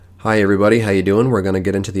Hi everybody, how you doing? We're going to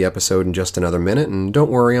get into the episode in just another minute, and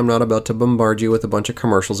don't worry, I'm not about to bombard you with a bunch of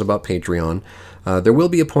commercials about Patreon. There will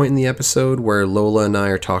be a point in the episode where Lola and I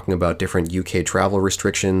are talking about different UK travel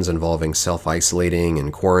restrictions involving self-isolating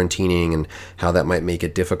and quarantining and how that might make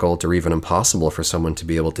it difficult or even impossible for someone to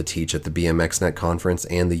be able to teach at the BMXNet conference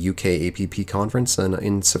and the UK APP conference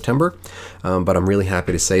in September. But I'm really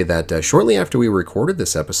happy to say that shortly after we recorded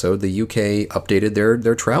this episode, the UK updated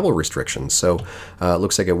their travel restrictions. So it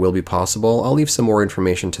looks like it will be possible. I'll leave some more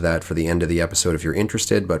information to that for the end of the episode if you're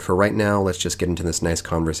interested, but for right now, let's just get into this nice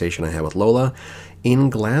conversation I had with Lola in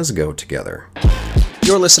Glasgow together.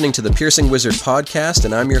 You're listening to the Piercing Wizard podcast,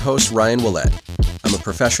 and I'm your host, Ryan Willett. I'm a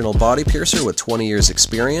professional body piercer with 20 years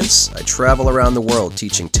experience. I travel around the world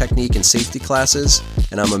teaching technique and safety classes,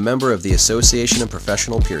 and I'm a member of the Association of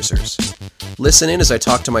Professional Piercers. Listen in as I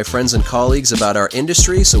talk to my friends and colleagues about our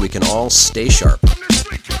industry so we can all stay sharp.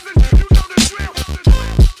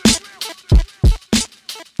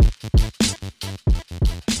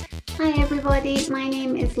 Hi everybody, my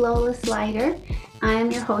name is Lola Slider. I am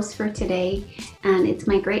your host for today, and it's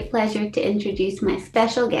my great pleasure to introduce my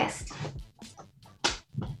special guest.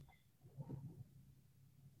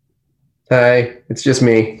 Hi, it's just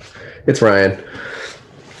me. It's Ryan.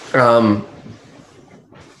 I'm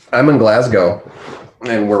in Glasgow,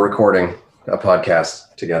 and we're recording a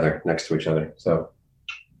podcast together next to each other. So,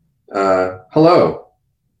 hello,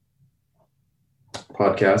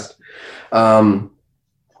 podcast.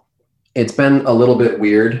 It's been a little bit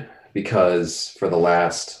weird because for the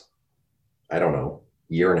last,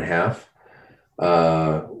 year and a half,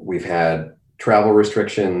 we've had travel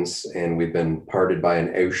restrictions and we've been parted by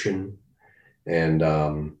an ocean. And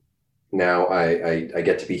now I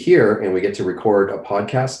get to be here and we get to record a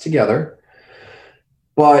podcast together.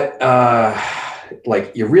 But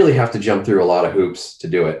you really have to jump through a lot of hoops to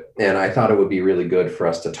do it. And I thought it would be really good for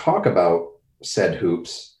us to talk about said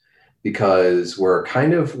hoops, because we're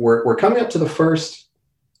coming up to the first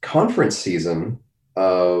conference season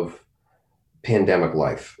of pandemic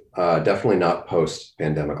life. Definitely not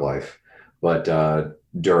post-pandemic life, but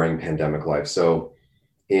during pandemic life. So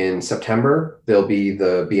in September, there'll be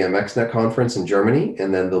the BMXNet conference in Germany,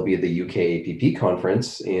 and then there'll be the UK APP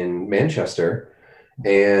conference in Manchester.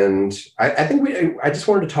 And I think I just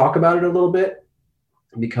wanted to talk about it a little bit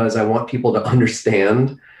because I want people to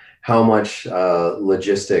understand how much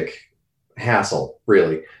logistic hassle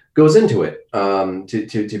really goes into it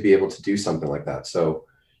to be able to do something like that. So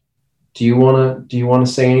do you want to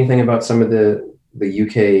say anything about some of the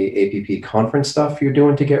UK APP conference stuff you're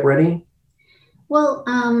doing to get ready? Well,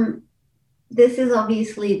 this is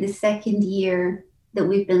obviously the second year that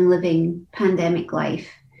we've been living pandemic life.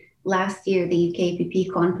 Last year, the UK APP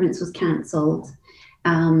conference was cancelled.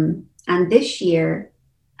 And this year,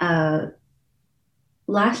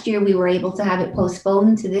 last year we were able to have it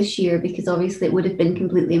postponed to this year because obviously it would have been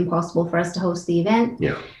completely impossible for us to host the event.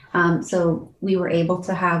 Yeah. So we were able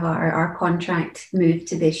to have our contract moved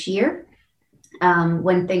to this year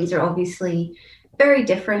when things are obviously very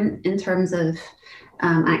different in terms of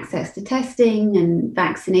access to testing and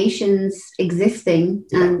vaccinations existing,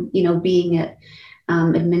 and being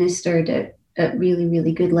administered at really,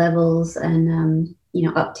 really good levels, and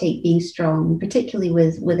uptake being strong, particularly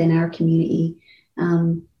within our community.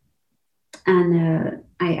 I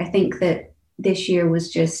think that this year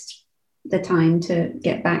was just the time to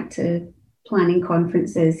get back to planning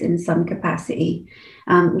conferences in some capacity,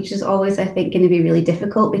 which is always, I think, going to be really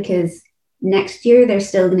difficult because next year there's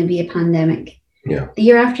still going to be a pandemic. Yeah. The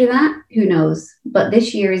year after that, who knows? But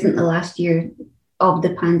this year isn't the last year of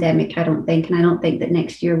the pandemic, I don't think. And I don't think that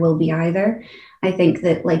next year will be either. I think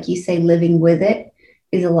that, like you say, living with it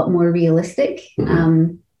is a lot more realistic.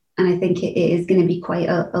 Mm-hmm. And I think it is going to be quite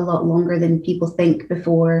a lot longer than people think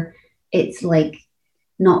before it's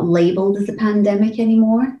not labeled as a pandemic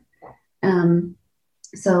anymore.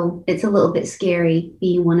 So it's a little bit scary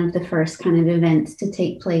being one of the first kind of events to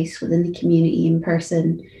take place within the community in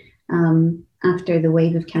person after the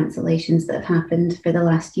wave of cancellations that have happened for the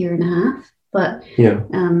last year and a half. But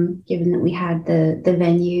given that we had the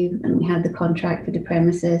venue and we had the contract for the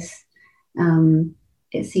premises,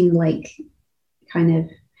 it seemed like kind of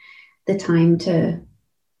the time to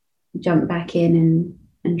jump back in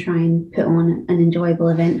and try and put on an enjoyable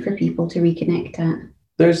event for people to reconnect at.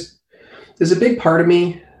 There's a big part of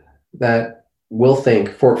me that will think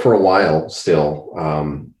for a while still,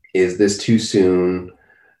 is this too soon?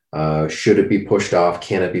 Should it be pushed off?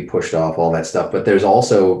 Can it be pushed off? All that stuff. But there's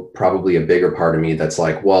also probably a bigger part of me that's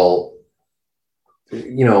like, well,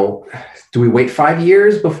 do we wait 5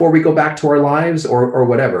 years before we go back to our lives or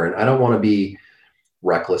whatever? And I don't want to be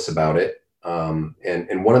reckless about it.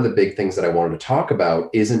 And one of the big things that I wanted to talk about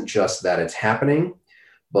isn't just that it's happening,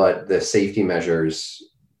 but the safety measures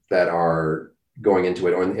that are going into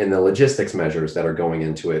it, and the logistics measures that are going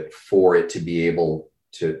into it for it to be able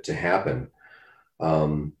to happen.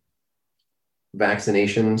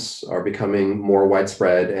 Vaccinations are becoming more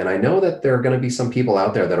widespread. And I know that there are going to be some people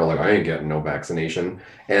out there that are like, I ain't getting no vaccination.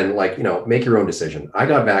 And like, make your own decision. I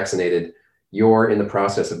got vaccinated. You're in the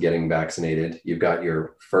process of getting vaccinated. You've got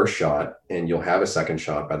your first shot and you'll have a second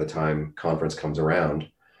shot by the time conference comes around.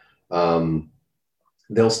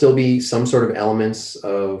 There'll still be some sort of elements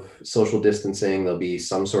of social distancing. There'll be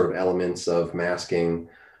some sort of elements of masking,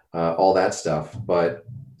 all that stuff. But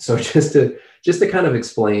so just to kind of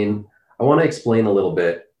explain, I want to explain a little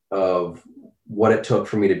bit of what it took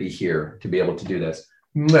for me to be here to be able to do this.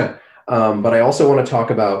 But I also want to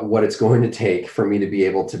talk about what it's going to take for me to be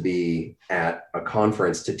able to be at a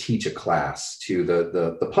conference to teach a class to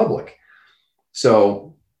the public.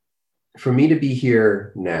 So for me to be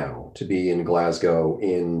here now, to be in Glasgow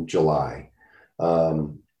in July,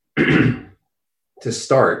 to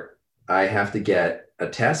start, I have to get a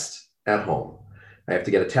test at home. I have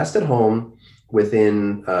to get a test at home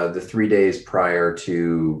within the 3 days prior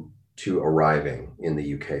to arriving in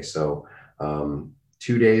the UK. So 2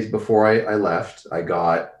 days before I left, I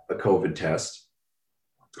got a COVID test.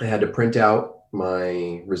 I had to print out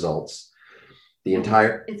my results. The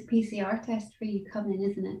entire... It's PCR test for you coming,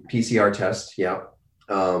 isn't it? PCR test, yeah.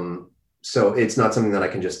 So it's not something that I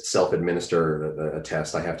can just self-administer a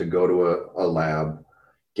test. I have to go to a lab,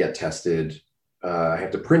 get tested. I have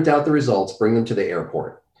to print out the results, bring them to the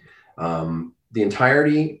airport. The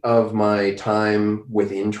entirety of my time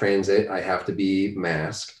within transit, I have to be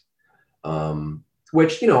masked,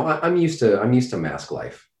 which, I'm used to mask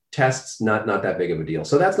life. Tests, not that big of a deal.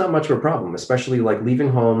 So that's not much of a problem, especially like leaving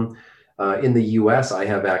home. In the US, I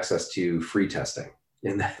have access to free testing,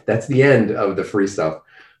 and that's the end of the free stuff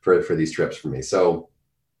for these trips for me. So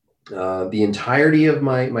the entirety of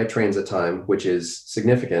my transit time, which is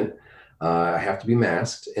significant, I have to be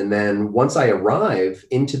masked. And then once I arrive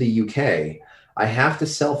into the UK, I have to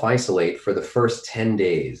self-isolate for the first 10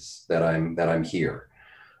 days that I'm here.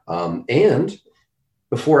 And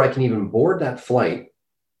before I can even board that flight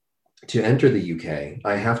to enter the UK,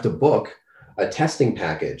 I have to book a testing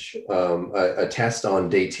package, a test on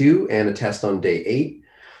day 2 and a test on day 8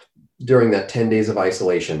 during that 10 days of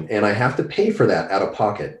isolation. And I have to pay for that out of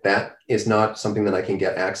pocket. That is not something that I can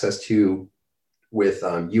get access to with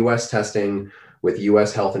US testing, with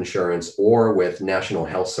US health insurance, or with National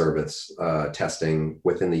Health Service testing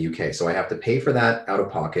within the UK. So I have to pay for that out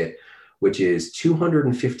of pocket, which is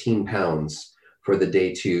 £215 for the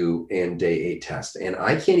day 2 and day 8 test. And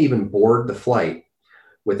I can't even board the flight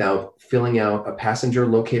without filling out a passenger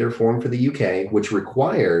locator form for the UK, which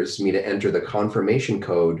requires me to enter the confirmation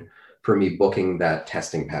code for me booking that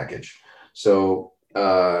testing package. So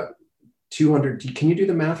 200, can you do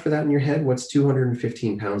the math for that in your head? What's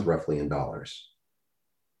 215 pounds roughly in dollars?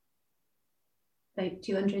 Like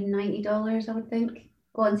 $290, I would think.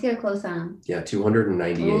 Go on, see how close I am. Yeah,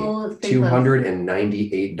 298. Oh,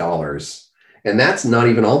 $298. And that's not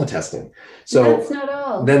even all the testing. So that's not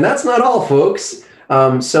all. Then that's not all, folks.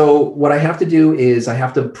 So what I have to do is I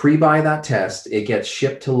have to pre-buy that test. It gets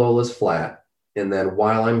shipped to Lola's flat. And then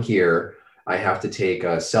while I'm here, I have to take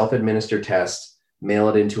a self-administered test, mail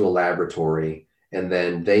it into a laboratory, and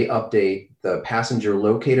then they update the passenger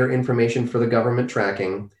locator information for the government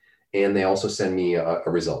tracking. And they also send me a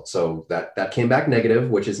result. So that came back negative,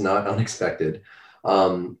 which is not unexpected.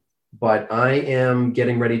 But I am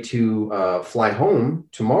getting ready to fly home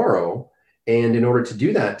tomorrow. And in order to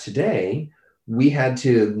do that today, we had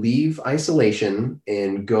to leave isolation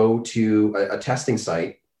and go to a testing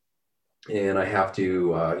site. And I have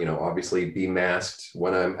to, obviously be masked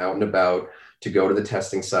when I'm out and about to go to the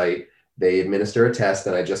testing site. They administer a test,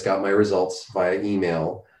 and I just got my results via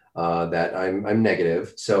email that I'm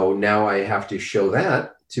negative. So now I have to show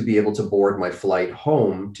that to be able to board my flight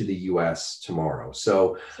home to the US tomorrow.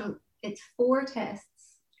 So it's 4 tests.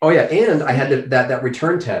 Oh yeah, and I had to that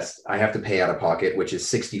return test I have to pay out of pocket, which is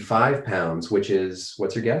 65 pounds, which is,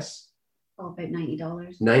 what's your guess? Oh, about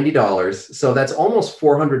 $90. $90. So that's almost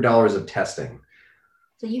 $400 of testing.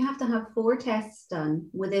 So you have to have 4 tests done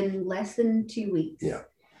within less than 2 weeks. Yeah.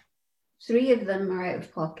 3 of them are out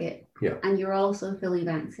of pocket. Yeah. And you're also fully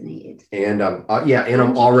vaccinated. And I'm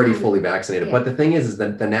already fully vaccinated. Yeah. But the thing is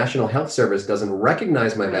that the National Health Service doesn't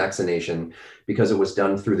recognize my vaccination because it was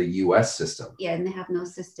done through the US system. Yeah, and they have no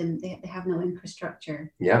system, they have no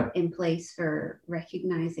infrastructure in place for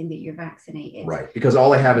recognizing that you're vaccinated. Right. Because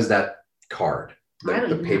all I have is that card,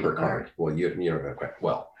 the paper card. Well, you don't know quite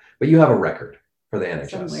well. but you have a record for the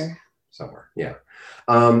NHS somewhere. Yeah.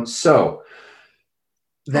 So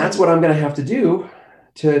that's what I'm going to have to do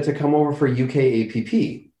to come over for UK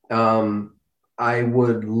APP. I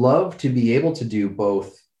would love to be able to do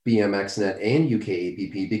both BMXNet and UK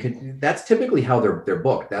APP, because that's typically how they're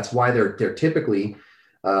booked. That's why they're typically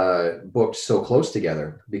booked so close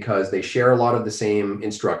together, because they share a lot of the same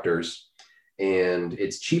instructors, and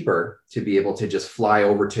it's cheaper to be able to just fly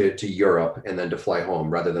over to Europe and then to fly home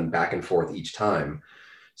rather than back and forth each time.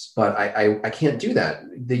 But I can't do that.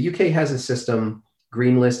 The UK has a system: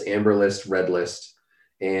 green list, amber list, red list,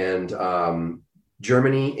 and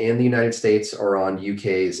Germany and the United States are on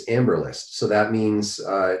UK's amber list. So that means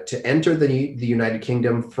to enter the United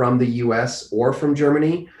Kingdom from the US or from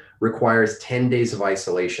Germany requires 10 days of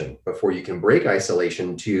isolation before you can break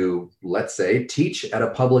isolation to, let's say, teach at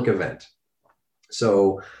a public event.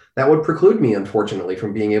 So that would preclude me, unfortunately,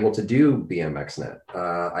 from being able to do BMXNet.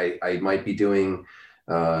 I might be doing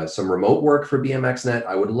some remote work for BMXNet.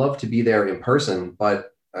 I would love to be there in person, but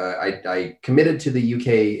I committed to the UK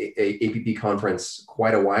APP conference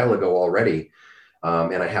quite a while ago already,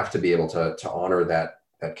 and I have to be able to honor that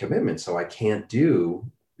commitment. So I can't do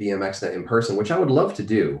BMXNet in person, which I would love to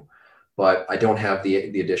do, but I don't have the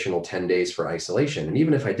additional 10 days for isolation. And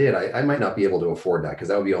even if I did, I might not be able to afford that, because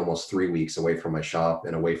that would be almost 3 weeks away from my shop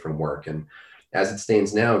and away from work. And as it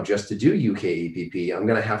stands now, just to do UK APP, I'm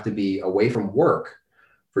going to have to be away from work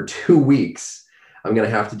for 2 weeks. I'm going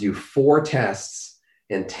to have to do 4 tests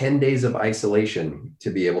and 10 days of isolation to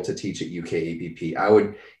be able to teach at UK APP. I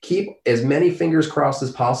would keep as many fingers crossed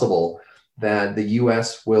as possible that the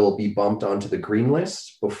US will be bumped onto the green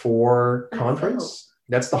list before conference.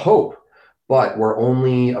 That's the hope. But we're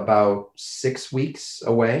only about 6 weeks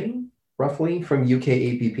away, roughly, from UK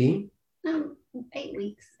APP. 8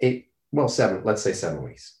 weeks. 7. Let's say 7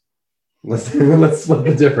 weeks. Let's split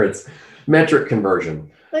the difference. Metric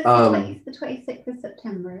conversion. The 26th of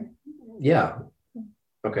September. Yeah.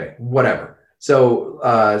 Okay. Whatever. So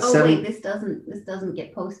wait, this doesn't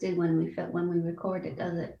get posted when we record it,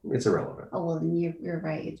 does it? It's irrelevant. Oh well, then you're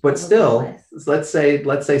right. But still, let's say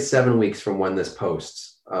 7 weeks from when this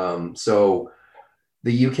posts. So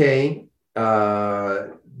the UK,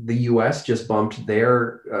 the US just bumped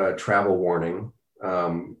their travel warning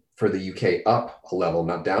for the UK up a level,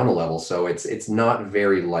 not down a level. So it's not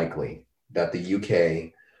very likely that the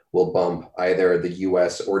UK will bump either the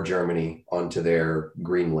US or Germany onto their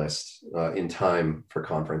green list in time for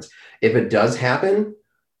conference. If it does happen,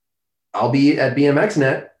 I'll be at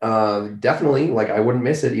BMXNet. Definitely, like, I wouldn't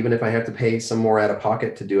miss it, even if I have to pay some more out of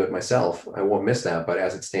pocket to do it myself. I won't miss that. But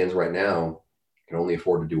as it stands right now, I can only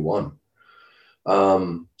afford to do one.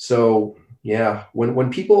 So yeah,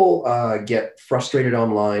 when people get frustrated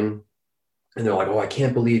online, and they're like, oh, I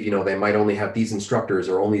can't believe, they might only have these instructors,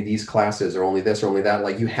 or only these classes, or only this or only that.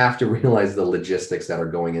 Like, you have to realize the logistics that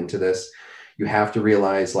are going into this. You have to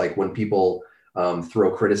realize, like, when people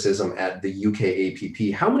throw criticism at the UK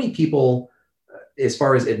APP, how many people, as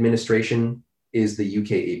far as administration, is the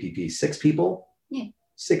UK APP? 6 people? Yeah.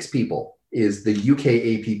 6 people is the UK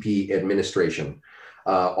APP administration,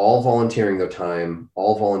 all volunteering their time,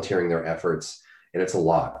 all volunteering their efforts. And it's a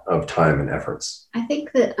lot of time and efforts. I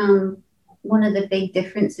think that one of the big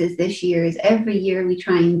differences this year is every year we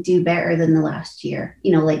try and do better than the last year,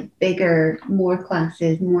 like bigger, more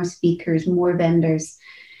classes, more speakers, more vendors.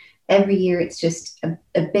 Every year it's just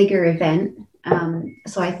a bigger event.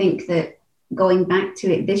 So I think that going back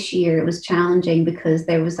to it this year, it was challenging because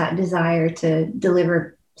there was that desire to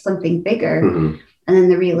deliver something bigger. Mm-hmm. And then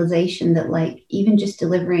the realization that, like, even just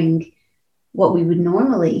delivering what we would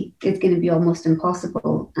normally is going to be almost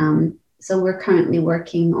impossible. So we're currently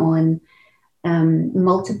working on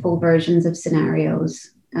multiple versions of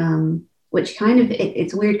scenarios, which kind of,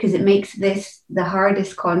 it's weird because it makes this the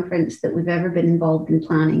hardest conference that we've ever been involved in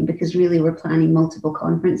planning, because really we're planning multiple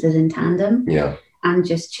conferences in tandem. Yeah. And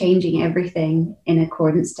just changing everything in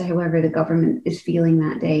accordance to however the government is feeling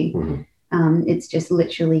that day. Mm-hmm. It's just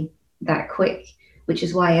literally that quick, which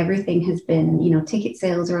is why everything has been, ticket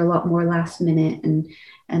sales are a lot more last minute, and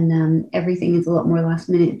everything is a lot more last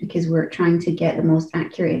minute because we're trying to get the most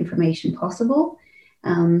accurate information possible.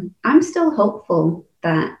 I'm still hopeful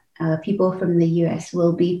that people from the US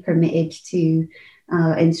will be permitted to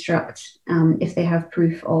instruct if they have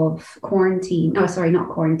proof of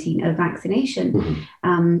vaccination,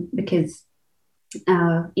 because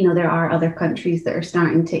there are other countries that are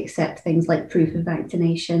starting to accept things like proof of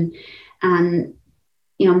vaccination. And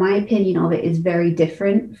my opinion of it is very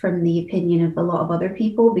different from the opinion of a lot of other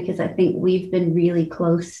people, because I think we've been really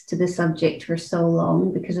close to the subject for so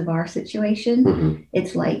long because of our situation. Mm-hmm.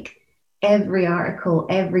 It's like every article,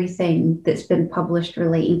 everything that's been published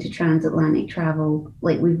relating to transatlantic travel,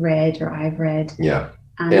 like we've read or I've read. Yeah.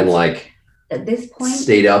 And like at this point,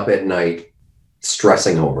 stayed up at night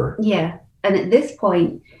stressing over. Yeah. And at this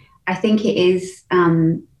point, I think it's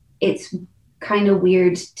kind of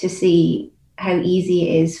weird to see how easy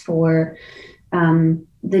it is for the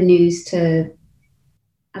news to,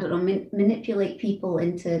 I don't know, manipulate people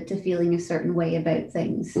into feeling a certain way about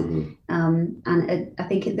things. Mm-hmm. And I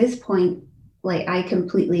think at this point, like, I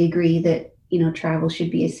completely agree that, travel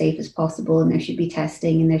should be as safe as possible and there should be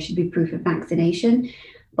testing and there should be proof of vaccination.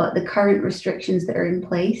 But the current restrictions that are in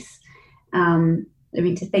place, I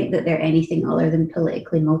mean, to think that they're anything other than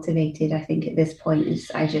politically motivated, I think at this point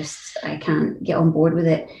is I can't get on board with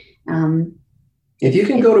it. If you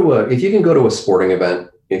can go to a sporting event,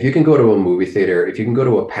 if you can go to a movie theater, if you can go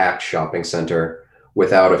to a packed shopping center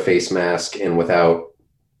without a face mask and without,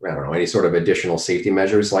 I don't know, any sort of additional safety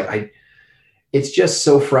measures, it's just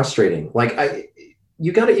so frustrating.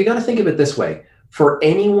 You got to think of it this way: for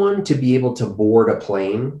anyone to be able to board a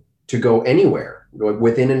plane to go anywhere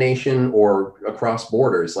within a nation or across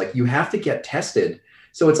borders, you have to get tested.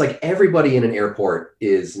 So it's like everybody in an airport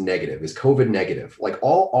is COVID negative,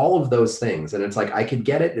 all of those things. And it's like, I could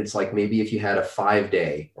get it. It's like maybe if you had a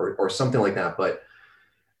 5-day or something like that, but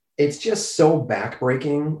it's just so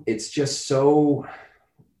backbreaking. It's just so,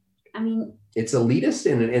 I mean, it's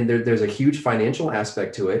elitist and there's a huge financial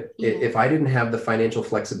aspect to it. Yeah. If I didn't have the financial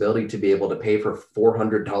flexibility to be able to pay for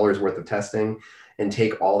 $400 worth of testing and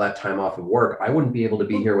take all that time off of work, I wouldn't be able to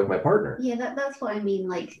be here with my partner. Yeah, that's what I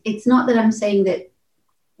mean. It's not that I'm saying that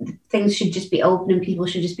things should just be open and people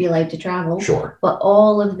should just be allowed to travel. Sure. But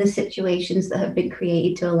all of the situations that have been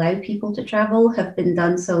created to allow people to travel have been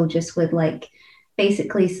done so just with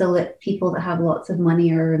basically so that people that have lots of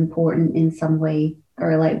money or are important in some way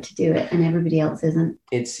are allowed to do it and everybody else isn't.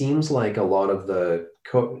 It seems like a lot of the,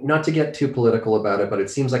 not to get too political about it, but it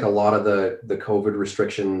seems like a lot of the COVID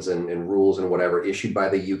restrictions and rules and whatever issued by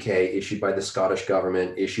the UK, issued by the Scottish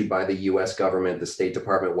government, issued by the US government, the State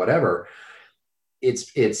Department, whatever,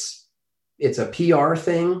 it's a PR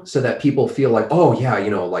thing so that people feel like, oh yeah,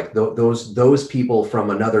 those people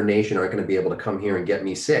from another nation aren't going to be able to come here and get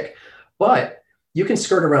me sick. But you can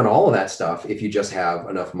skirt around all of that stuff if you just have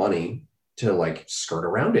enough money to skirt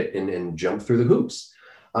around it and jump through the hoops.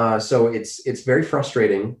 So it's very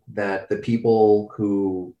frustrating that the people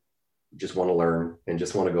who just want to learn and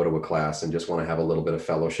just want to go to a class and just want to have a little bit of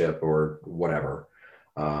fellowship or whatever,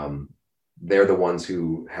 they're the ones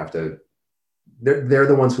who have to, they're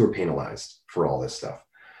the ones who are penalized for all this stuff.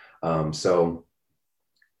 So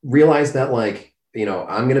realize that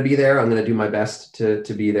I'm going to be there. I'm going to do my best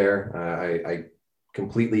to be there. I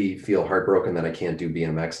completely feel heartbroken that I can't do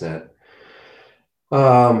BMXNet.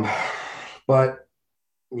 But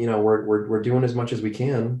we're doing as much as we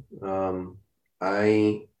can.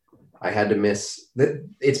 I had to miss that.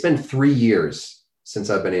 It's been 3 years since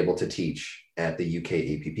I've been able to teach at the UK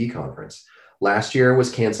APP conference. Last year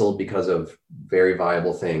was canceled because of very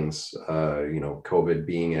viable things, COVID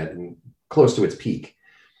being at close to its peak.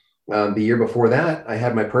 The year before that, I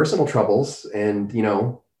had my personal troubles and,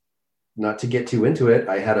 not to get too into it,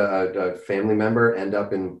 I had a family member end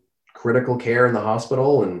up in critical care in the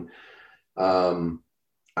hospital. And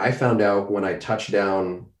I found out when I touched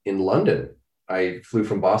down in London. I flew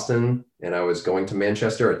from Boston and I was going to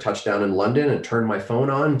Manchester. I touched down in London and turned my phone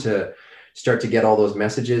on to start to get all those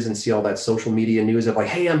messages and see all that social media news of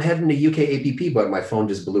hey, I'm heading to UK APP, but my phone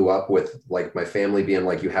just blew up with my family being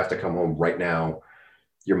you have to come home right now.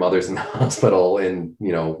 Your mother's in the hospital and,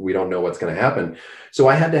 we don't know what's going to happen. So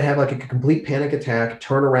I had to have a complete panic attack,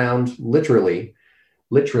 turn around, literally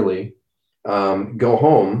go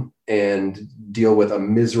home and deal with a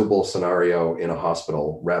miserable scenario in a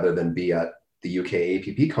hospital rather than be at the UK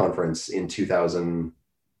APP conference in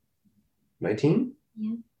 2019.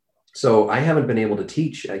 Yeah. So I haven't been able to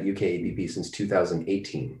teach at UK APP since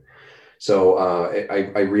 2018. So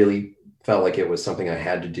I really felt like it was something I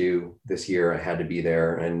had to do this year. I had to be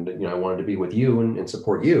there and, I wanted to be with you and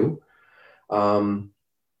support you.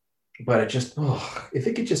 But it just, if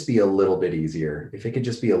it could just be a little bit easier, if it could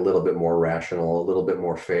just be a little bit more rational, a little bit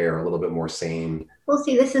more fair, a little bit more sane. Well,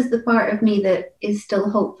 see, this is the part of me that is still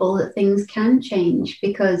hopeful that things can change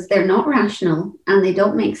because they're not rational and they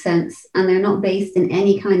don't make sense and they're not based in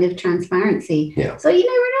any kind of transparency. Yeah. So you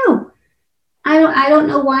never know. I don't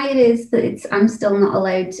know why it is that I'm still not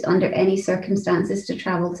allowed under any circumstances to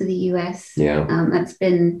travel to the US. Yeah. That's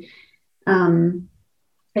been,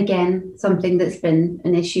 again, something that's been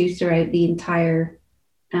an issue throughout the entire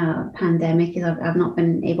pandemic is I've not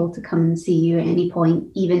been able to come and see you at any point,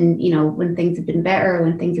 even, you know, when things have been better,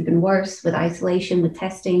 when things have been worse, with isolation, with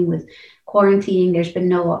testing, with quarantining. There's been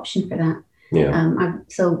no option for that. Yeah.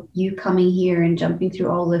 So you coming here and jumping through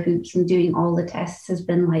all the hoops and doing all the tests has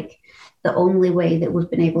been like the only way that we've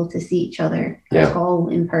been able to see each other at all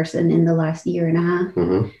in person in the last year and a half.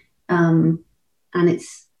 And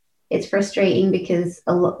it's frustrating because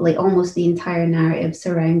like almost the entire narrative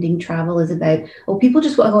surrounding travel is about, oh, people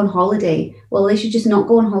just want to go on holiday. Well, they should just not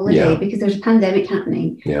go on holiday because there's a pandemic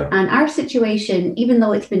happening. And our situation, even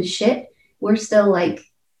though it's been shit, we're still like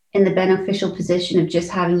in the beneficial position of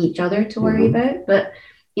just having each other to worry about. But,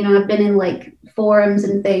 you know, I've been in like forums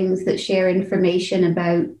and things that share information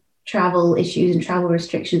about travel issues and travel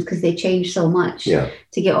restrictions because they change so much to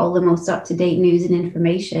get all the most up-to-date news and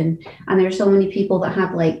information. And there's so many people that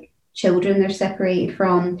have like children they're separated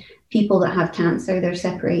from, people that have cancer they're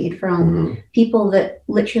separated from, people that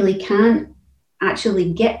literally can't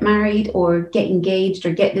actually get married or get engaged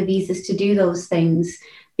or get the visas to do those things,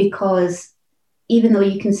 because even though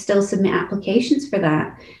you can still submit applications for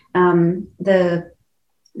that,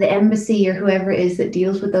 the embassy or whoever it is that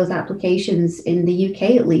deals with those applications in the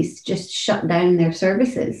UK at least just shut down their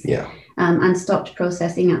services and stopped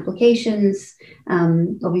processing applications.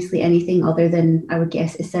 Obviously anything other than, I would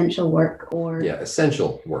guess, essential work or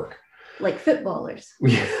essential work, like footballers.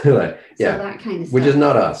 So that kind of stuff, which is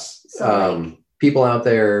not us. So like, people out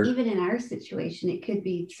there, even in our situation, it could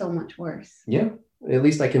be so much worse. At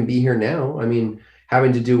least I can be here now. I mean,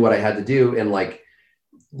 having to do what I had to do and like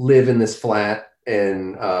live in this flat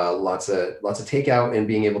and lots of takeout and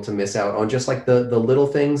being able to miss out on just like the little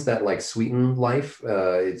things that like sweeten life.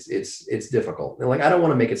 It's difficult. And like, I don't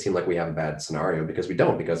want to make it seem like we have a bad scenario, because we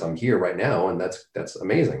don't, because I'm here right now and that's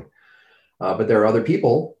amazing. But there are other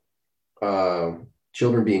people,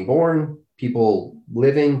 children being born, people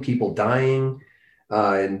living, people dying.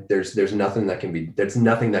 And there's nothing that can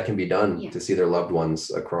be done to see their loved ones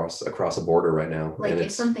across a border right now. Like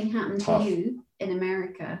if something happened to you in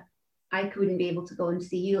America, I couldn't be able to go and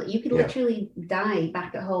see you. You could literally die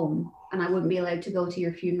back at home and I wouldn't be allowed to go to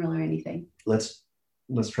your funeral or anything. Let's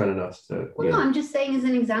try not to. Well, no, I'm just saying as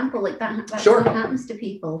an example, like that's what happens to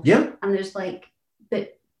people. And there's like,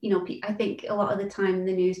 but you know, I think a lot of the time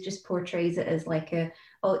the news just portrays it as like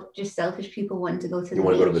just selfish people wanting to go to the beach. You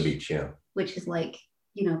want to go to the beach, which is like,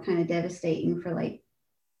 you know, kind of devastating for like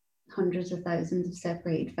hundreds of thousands of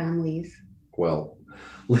separated families. Well,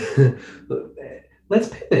 let's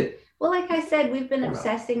pivot. Well, like I said, we've been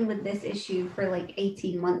obsessing with this issue for like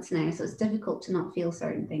 18 months now, so it's difficult to not feel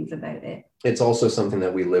certain things about it. It's also something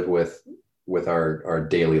that we live with our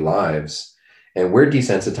daily lives, and we're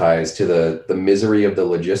desensitized to the misery of the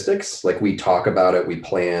logistics. Like we talk about it, we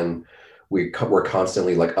plan, we're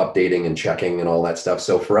constantly like updating and checking and all that stuff.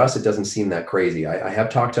 So for us, it doesn't seem that crazy. I have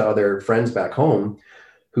talked to other friends back home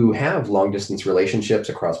who have long distance relationships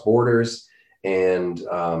across borders, and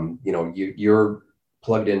you know, you're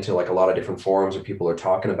plugged into like a lot of different forums where people are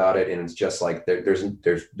talking about it, and it's just like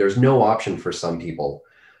there's no option for some people.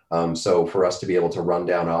 So for us to be able to run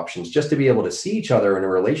down options, just to be able to see each other in a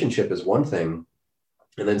relationship is one thing,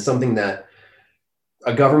 and then something that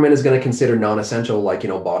a government is going to consider non-essential, like, you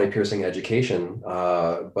know, body piercing education,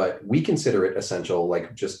 but we consider it essential.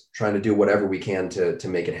 Like just trying to do whatever we can to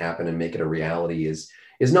make it happen and make it a reality is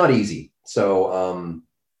not easy. So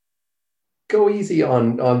go easy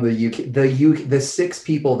on the UK, the 6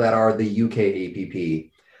 people that are the UK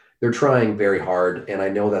APP. They're trying very hard. And I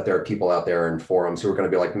know that there are people out there in forums who are going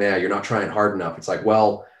to be like, man, you're not trying hard enough. It's like,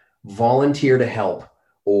 well, volunteer to help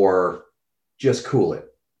or just cool it.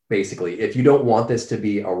 Basically, if you don't want this to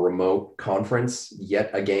be a remote conference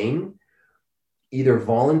yet again, either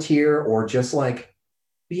volunteer or just like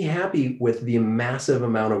be happy with the massive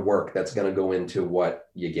amount of work that's going to go into what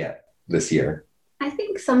you get this year. I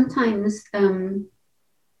think sometimes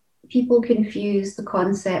people confuse the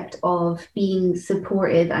concept of being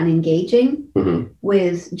supportive and engaging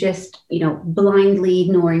with just, you know, blindly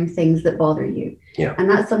ignoring things that bother you. And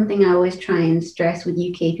that's something I always try and stress with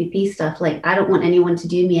UKPP stuff. Like, I don't want anyone to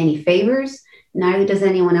do me any favors. Neither does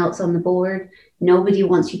anyone else on the board. Nobody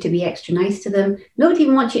wants you to be extra nice to them. Nobody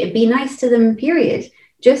even wants you to be nice to them, period.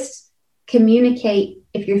 Just communicate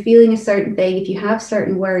if you're feeling a certain thing, if you have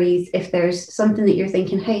certain worries, if there's something that you're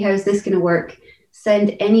thinking, hey, how's this going to work?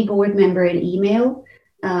 Send any board member an email,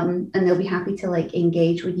 and they'll be happy to like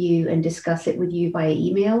engage with you and discuss it with you via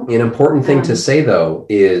email. An important thing to say, though,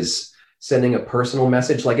 is sending a personal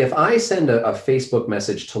message. Like if I send a Facebook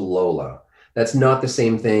message to Lola, that's not the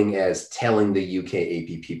same thing as telling the UK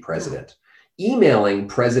APP president. Emailing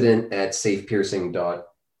president@safepiercing.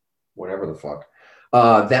 Whatever the fuck.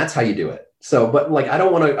 That's how you do it. So, but like, I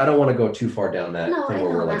don't want to go too far down that No, thing I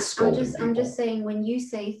where we're know like that. scolding I'm people. just saying when you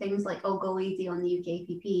say things like, "Oh, go easy on the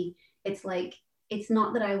UKPP," it's like it's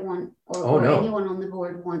not that I want Oh or no, anyone on the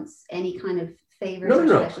board wants any kind of favors no, no, or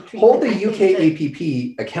no. special Hold treatment. the I think that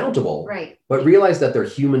UKAPP accountable, right, but realize that they're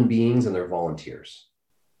human beings and they're volunteers.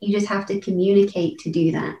 you just have to communicate to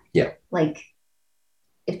do that. Yeah. Like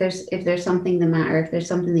if there's something the matter, if there's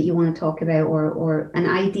something that you want to talk about or an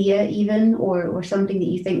idea even or something that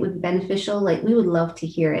you think would be beneficial, like we would love to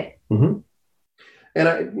hear it. Mm-hmm. And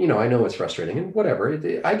I know it's frustrating and whatever.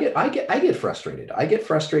 I get frustrated. I get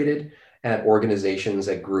frustrated at organizations,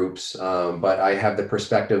 at groups, but I have the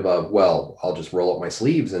perspective of, well, I'll just roll up my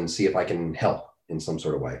sleeves and see if I can help in some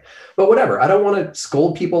sort of way. But whatever. I don't want to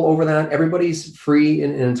scold people over that. Everybody's free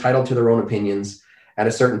and entitled to their own opinions. At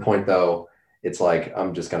a certain point, though, it's like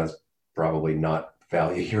I'm just gonna probably not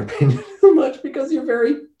value your opinion so much because you're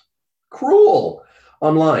very cruel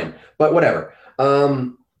online. But whatever.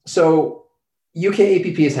 So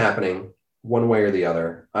UKAPP is happening one way or the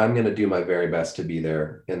other. I'm going to do my very best to be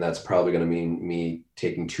there. And that's probably going to mean me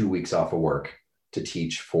taking 2 weeks off of work to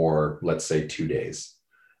teach for, let's say, 2 days.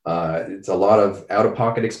 It's a lot of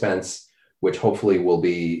out-of-pocket expense, which hopefully will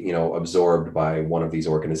be, absorbed by one of these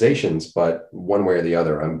organizations. But one way or the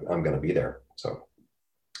other, I'm going to be there. So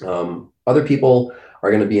other people are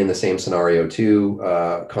going to be in the same scenario too.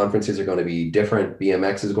 Conferences are going to be different.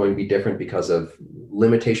 BMX is going to be different because of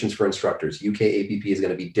limitations for instructors. UKAPP is going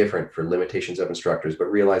to be different for limitations of instructors, but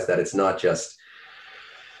realize that it's not just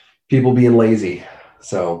people being lazy.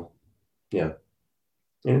 So, yeah.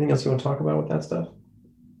 Anything else you want to talk about with that stuff?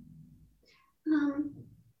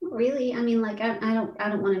 Really, I mean, like I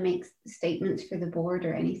don't want to make statements for the board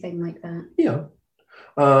or anything like that. Yeah.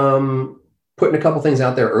 Putting a couple things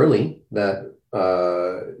out there early that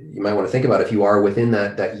you might want to think about if you are within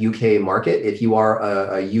that UK market. If you are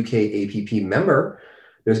a UKAPP member,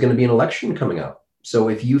 there's going to be an election coming up. So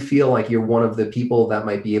if you feel like you're one of the people that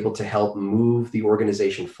might be able to help move the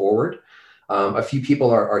organization forward, a few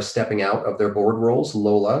people are stepping out of their board roles.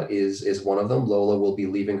 Lola is one of them. Lola will be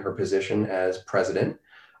leaving her position as president,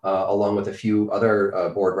 along with a few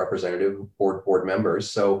other board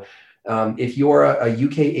members. So if you're a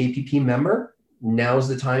UKAPP member, now's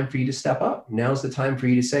the time for you to step up. Now's the time for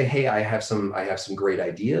you to say, hey, I have some great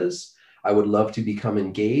ideas. I would love to become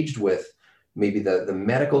engaged with maybe the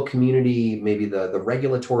medical community, maybe the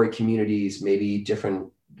regulatory communities, maybe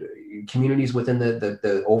different communities within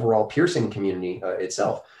the overall piercing community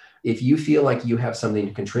itself. If you feel like you have something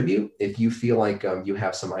to contribute, if you feel like you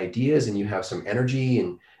have some ideas and you have some energy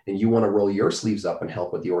and you want to roll your sleeves up and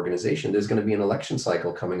help with the organization, there's going to be an election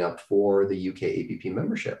cycle coming up for the UKAPP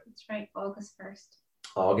membership. That's right, August 1st.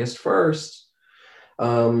 August 1st.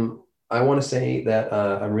 I want to say that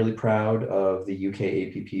I'm really proud of the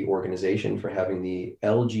UKAPP organization for having the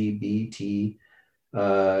LGBTQIA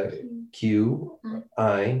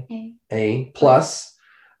plus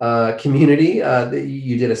community.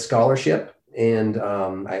 You did a scholarship, and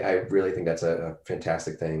I really think that's a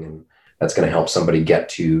fantastic thing, and that's going to help somebody get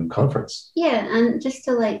to conference. Yeah, and just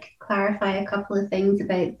to like clarify a couple of things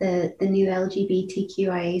about the new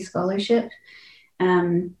LGBTQIA scholarship,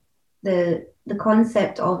 the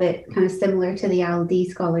concept of it, kind of similar to the ALD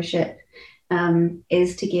scholarship,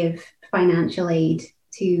 is to give financial aid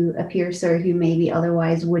to a piercer who maybe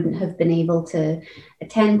otherwise wouldn't have been able to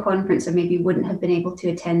attend conference or maybe wouldn't have been able to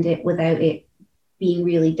attend it without it being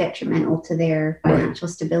really detrimental to their financial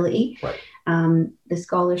stability. Right. The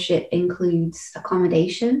scholarship includes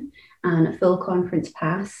accommodation and a full conference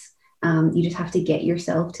pass. You just have to get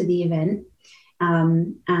yourself to the event.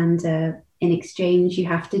 And in exchange, you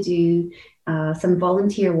have to do some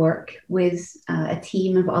volunteer work with a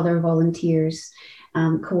team of other volunteers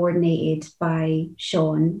coordinated by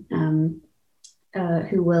Sean,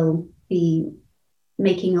 who will be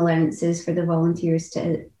making allowances for the volunteers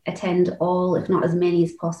to attend all, if not as many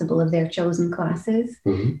as possible, of their chosen classes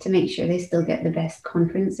to make sure they still get the best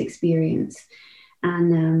conference experience.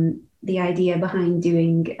 And the idea behind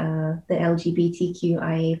doing the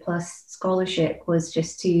LGBTQIA plus scholarship was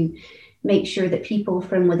just to make sure that people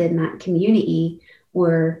from within that community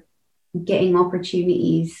were getting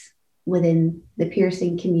opportunities within the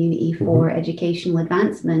piercing community for educational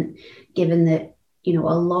advancement, given that a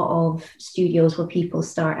lot of studios where people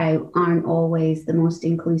start out aren't always the most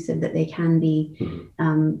inclusive that they can be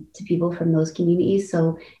to people from those communities.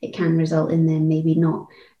 So it can result in them maybe not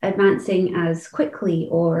advancing as quickly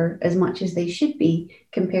or as much as they should be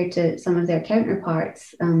compared to some of their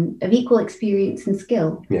counterparts of equal experience and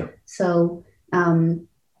skill. Yeah. So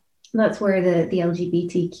that's where the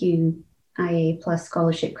LGBTQ IA Plus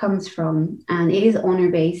scholarship comes from, and it is honor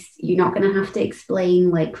based. You're not going to have to explain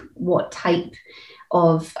like what type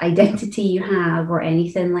of identity you have or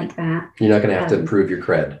anything like that. You're not going to have to prove your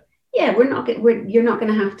cred. Yeah, you're not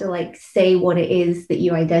going to have to like say what it is that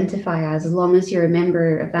you identify as long as you're a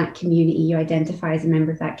member of that community. You identify as a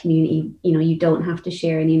member of that community. You know, you don't have to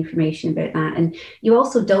share any information about that, and you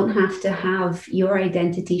also don't have to have your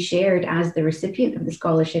identity shared as the recipient of the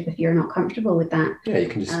scholarship if you're not comfortable with that. Yeah, you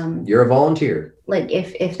can just you're a volunteer. Like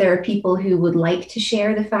if there are people who would like to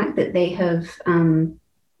share the fact that they have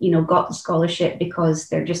got the scholarship because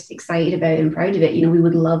they're just excited about it and proud of it, we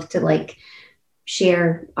would love to like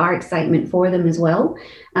share our excitement for them as well.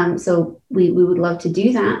 So we would love to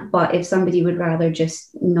do that. But if somebody would rather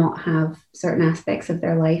just not have certain aspects of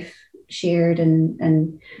their life shared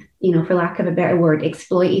and for lack of a better word,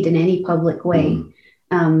 exploited in any public way,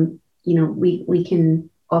 we can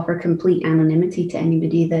offer complete anonymity to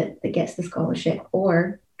anybody that gets the scholarship,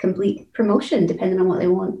 or complete promotion depending on what they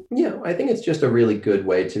want. Yeah, I think it's just a really good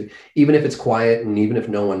way to, even if it's quiet and even if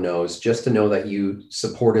no one knows, just to know that you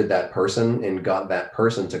supported that person and got that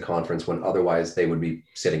person to conference when otherwise they would be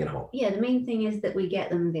sitting at home. Yeah, the main thing is that we get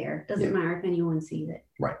them there. Doesn't matter if anyone sees it.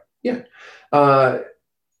 Right. Yeah. When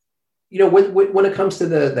it comes to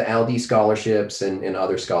the ALDI scholarships and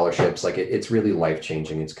other scholarships, like it's really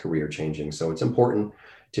life-changing, it's career-changing. So it's important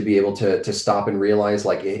to be able to stop and realize,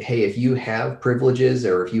 like, hey, if you have privileges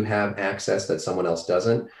or if you have access that someone else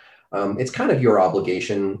doesn't, it's kind of your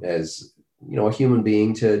obligation as, a human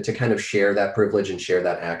being to kind of share that privilege and share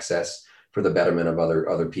that access for the betterment of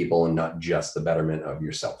other people and not just the betterment of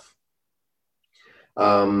yourself.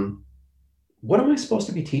 What am I supposed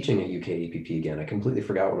to be teaching at UK-APP again? I completely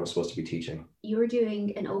forgot what I'm supposed to be teaching. You were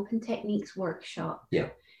doing an open techniques workshop. Yeah.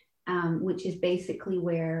 Which is basically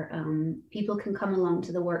where people can come along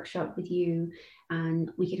to the workshop with you, and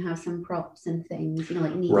we can have some props and things,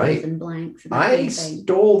 like needles and blanks. And I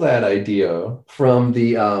stole that idea from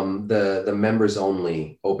the members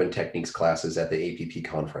only open techniques classes at the APP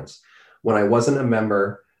conference. When I wasn't a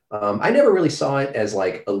member, I never really saw it as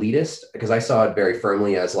like elitist, because I saw it very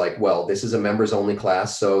firmly as like, well, this is a members only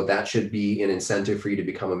class, so that should be an incentive for you to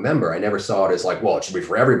become a member. I never saw it as like, well, it should be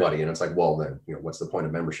for everybody. And it's like, well, then, what's the point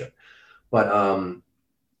of membership? But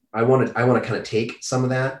I want to kind of take some of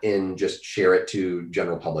that and just share it to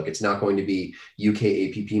general public. It's not going to be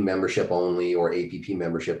UK-APP membership only or APP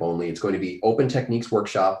membership only. It's going to be open techniques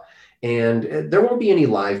workshop, and there won't be any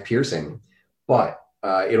live piercing, but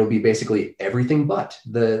it'll be basically everything but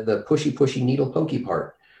the pushy needle pokey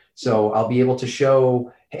part. So I'll be able to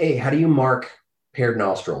show, hey, how do you mark paired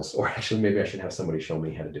nostrils? Or actually, maybe I should have somebody show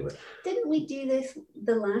me how to do it. Didn't we do this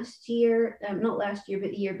the last year? Not last year, but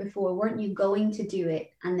the year before. Weren't you going to do it?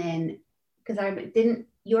 And then, because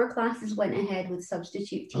your classes went ahead with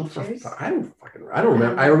substitute teachers. I don't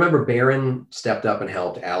remember. I remember Baron stepped up and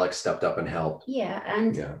helped. Alex stepped up and helped. Yeah,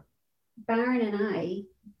 and Baron and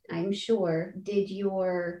I'm sure, did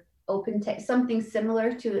your something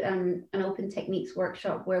similar to an open techniques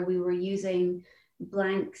workshop where we were using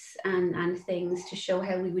blanks and things to show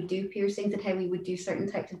how we would do piercings and how we would do certain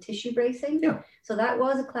types of tissue bracing. Yeah. So that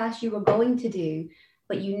was a class you were going to do,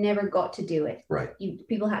 but you never got to do it. Right.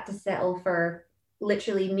 People had to settle for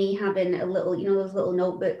literally me having a little, those little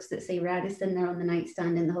notebooks that say Radisson there on the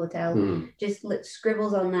nightstand in the hotel, just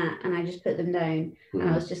scribbles on that, and I just put them down. And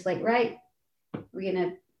I was just like, right, we're going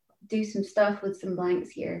to do some stuff with some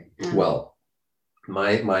blanks here. Well,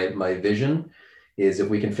 my vision is, if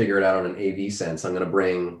we can figure it out on an AV sense, I'm going to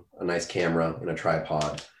bring a nice camera and a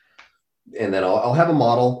tripod, and then I'll have a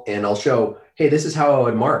model and I'll show, hey, this is how I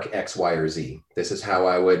would mark X, Y, or Z. This is how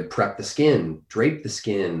I would prep the skin, drape the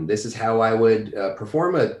skin. This is how I would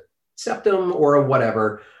perform a septum or a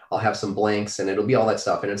whatever. I'll have some blanks and it'll be all that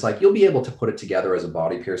stuff. And it's like, you'll be able to put it together as a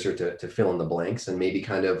body piercer to fill in the blanks, and maybe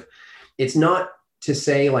kind of, it's not to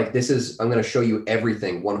say like, I'm going to show you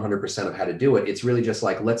everything 100% of how to do it. It's really just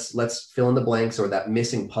like, let's fill in the blanks or that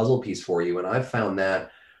missing puzzle piece for you. And I've found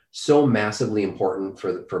that so massively important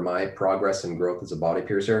for my progress and growth as a body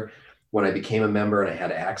piercer. When I became a member and I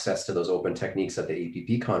had access to those open techniques at the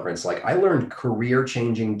APP conference, like, I learned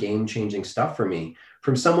career-changing, game-changing stuff for me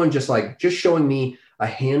from someone just showing me a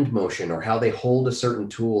hand motion, or how they hold a certain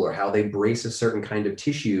tool, or how they brace a certain kind of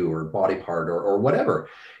tissue or body part or whatever.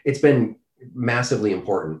 It's been massively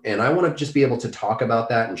important. And I want to just be able to talk about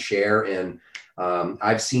that and share. And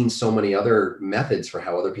I've seen so many other methods for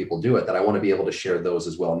how other people do it that I want to be able to share those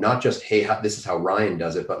as well. Not just, hey, this is how Ryan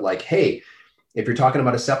does it, but like, hey, if you're talking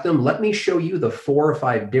about a septum, let me show you the 4 or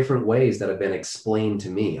 5 different ways that have been explained to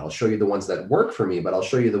me. I'll show you the ones that work for me, but I'll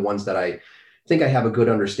show you the ones that I think I have a good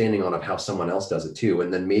understanding on of how someone else does it too.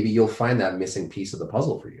 And then maybe you'll find that missing piece of the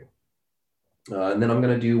puzzle for you. And then I'm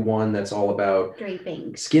going to do one that's all about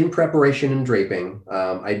draping, skin preparation and draping.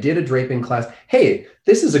 I did a draping class. Hey,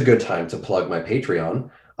 this is a good time to plug my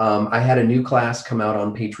Patreon. I had a new class come out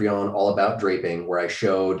on Patreon all about draping, where I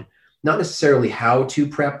showed not necessarily how to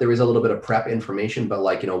prep. There is a little bit of prep information, but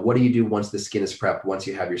like, what do you do once the skin is prepped, once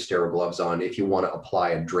you have your sterile gloves on, if you want to apply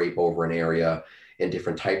a drape over an area and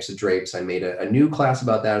different types of drapes. I made a new class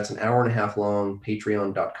about that. It's an hour and a half long,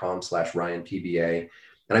 patreon.com/RyanPBA.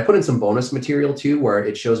 And I put in some bonus material too, where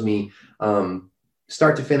it shows me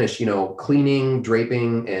start to finish, cleaning,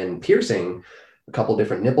 draping, and piercing a couple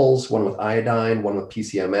different nipples, one with iodine, one with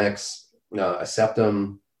PCMX, a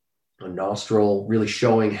septum, a nostril, really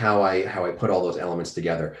showing how I put all those elements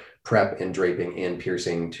together, prep and draping and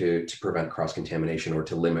piercing to prevent cross-contamination or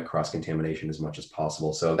to limit cross-contamination as much as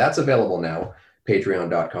possible. So that's available now,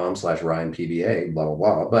 patreon.com/RyanPBA, blah, blah,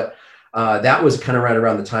 blah. But that was kind of right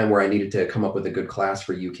around the time where I needed to come up with a good class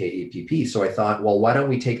for UK APP. So I thought, well, why don't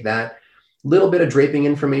we take that little bit of draping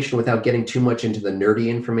information without getting too much into the nerdy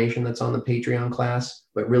information that's on the Patreon class,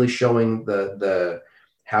 but really showing the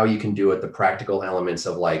how you can do it, the practical elements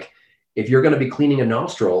of like, if you're going to be cleaning a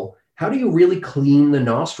nostril, how do you really clean the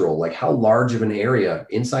nostril? Like how large of an area,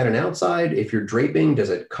 inside and outside? If you're draping, does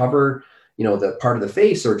it cover, the part of the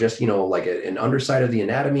face, or just, like an underside of the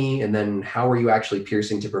anatomy? And then how are you actually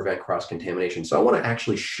piercing to prevent cross-contamination? So I want to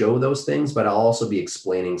actually show those things, but I'll also be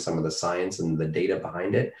explaining some of the science and the data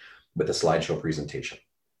behind it with a slideshow presentation.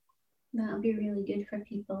 That'll be really good for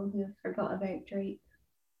people who forgot about drape.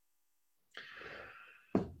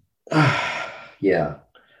 Yeah.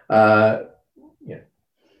 I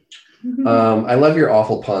love your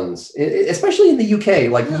awful puns, especially in the UK.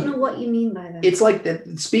 Like, I don't know what you mean by that. It's like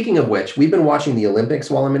that. Speaking of which, we've been watching the Olympics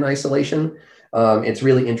while I'm in isolation. It's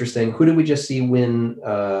really interesting. Who did we just see win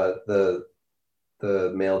the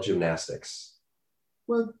male gymnastics?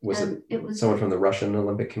 Well, it was someone from the Russian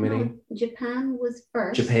Olympic Committee? No, Japan was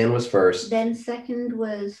first. Japan was first. Then second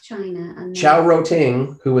was China. And Chao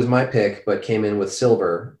Ro-Ting, who was my pick, but came in with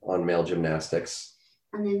silver on male gymnastics.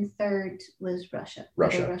 And then third was Russia.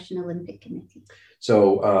 The Russian Olympic Committee.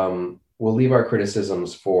 So we'll leave our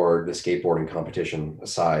criticisms for the skateboarding competition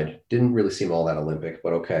aside. Didn't really seem all that Olympic,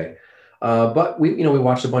 but okay. But we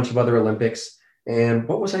watched a bunch of other Olympics. And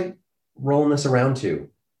what was I rolling this around to?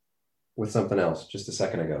 With something else just a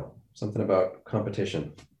second ago, something about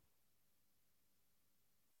competition.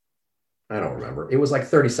 I don't remember. It was like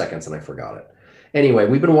 30 seconds and I forgot it. Anyway,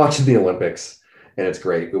 we've been watching the Olympics and it's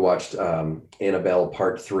great. We watched Annabelle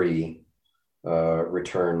Part 3,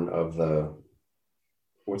 Return of the,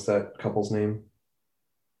 what's that couple's name?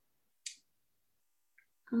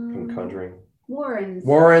 From Conjuring. Warrens.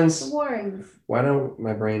 Why don't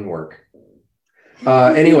my brain work?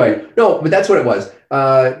 Anyway, no, but that's what it was.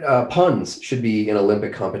 Puns should be an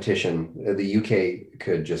Olympic competition. The UK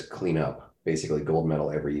could just clean up, basically gold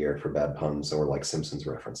medal every year for bad puns or like Simpsons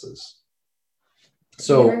references.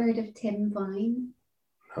 So, have you heard of Tim Vine?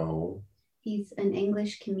 No. He's an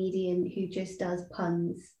English comedian who just does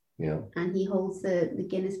puns. Yeah. And he holds the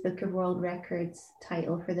Guinness Book of World Records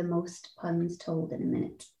title for the most puns told in a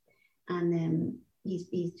minute. And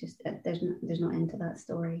he's just there's no end to that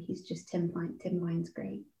story. He's just Tim Vine. Tim Vine's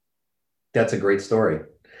great. That's a great story.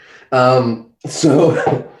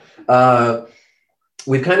 So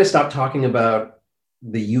we've kind of stopped talking about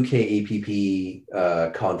the UK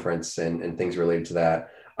APP conference and things related to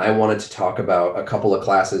that. I wanted to talk about a couple of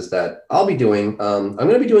classes that I'll be doing. I'm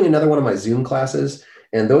going to be doing another one of my Zoom classes.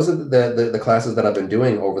 And those are the classes that I've been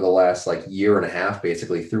doing over the last like year and a half,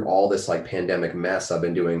 basically through all this like pandemic mess. I've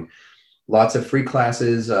been doing lots of free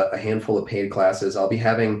classes, a handful of paid classes. I'll be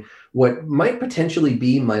having what might potentially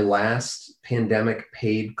be my last pandemic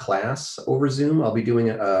paid class over Zoom. I'll be doing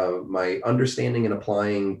my understanding and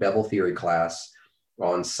applying bevel theory class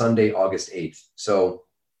on Sunday, August 8th. So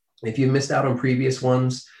if you missed out on previous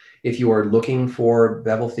ones, if you are looking for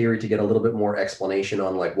bevel theory to get a little bit more explanation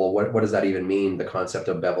on like, well, what does that even mean? The concept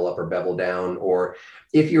of bevel up or bevel down, or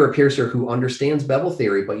if you're a piercer who understands bevel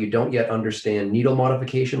theory, but you don't yet understand needle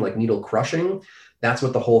modification, like needle crushing, that's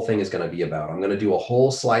what the whole thing is going to be about. I'm going to do a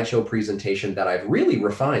whole slideshow presentation that I've really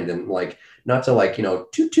refined, and like, not to like,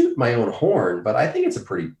 toot my own horn, but I think it's a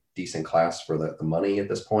pretty decent class for the money at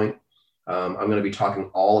this point. I'm going to be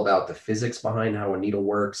talking all about the physics behind how a needle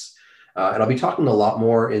works. And I'll be talking a lot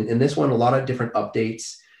more in this one, a lot of different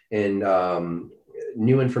updates and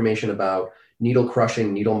new information about needle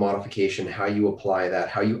crushing, needle modification, how you apply that,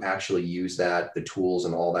 how you actually use that, the tools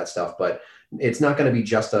and all that stuff. But it's not going to be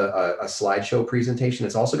just a slideshow presentation.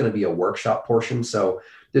 It's also going to be a workshop portion. So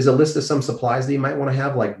there's a list of some supplies that you might want to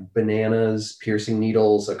have, like bananas, piercing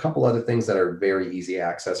needles, a couple other things that are very easy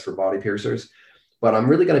access for body piercers. But I'm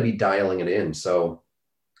really going to be dialing it in. So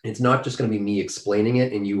it's not just going to be me explaining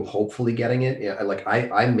it and you hopefully getting it.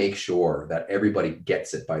 I make sure that everybody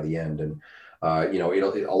gets it by the end. And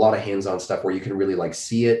a lot of hands-on stuff where you can really like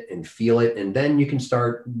see it and feel it, and then you can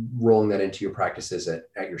start rolling that into your practices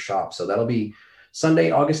at your shop. So that'll be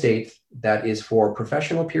Sunday, August 8th. That is for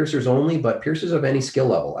professional piercers only, but piercers of any skill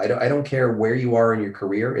level. I don't care where you are in your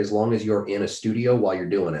career, as long as you're in a studio while you're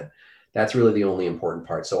doing it. That's really the only important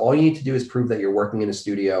part. So all you need to do is prove that you're working in a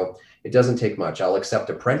studio. It doesn't take much. I'll accept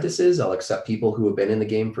apprentices. I'll accept people who have been in the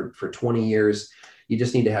game for 20 years. You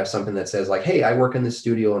just need to have something that says like, hey, I work in this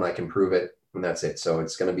studio and I can prove it. And that's it. So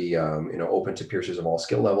it's going to be, open to piercers of all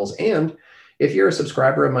skill levels. And if you're a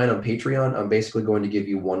subscriber of mine on Patreon, I'm basically going to give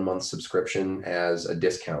you 1 month subscription as a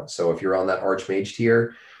discount. So if you're on that Archmage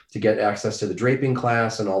tier, to get access to the draping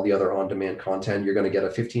class and all the other on-demand content, you're going to get a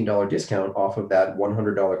 $15 discount off of that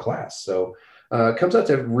 $100 class. So it comes out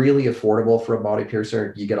to really affordable for a body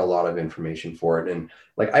piercer. You get a lot of information for it. And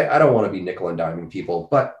like, I don't want to be nickel and diming people,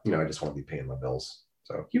 but I just want to be paying my bills.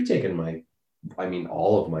 So you've taken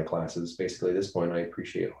all of my classes basically at this point. I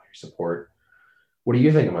appreciate all your support. What do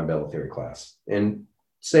you think of my Bella Theory class? And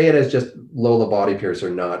say it as just Lola body piercer,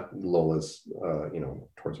 not Lola's,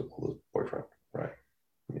 towards Lola's boyfriend, right?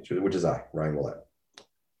 Which is Ryan Willett.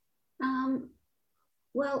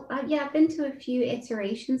 I've been to a few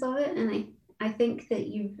iterations of it, and I think that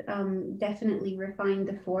you've definitely refined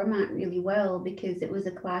the format really well, because it was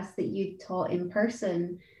a class that you taught in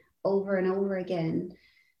person over and over again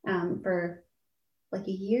for like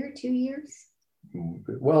a year, 2 years.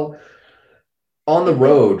 Well, on the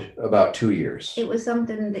road about 2 years. It was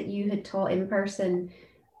something that you had taught in person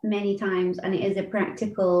many times, and it is a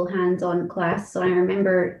practical hands-on class. So I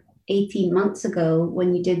remember 18 months ago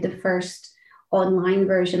when you did the first online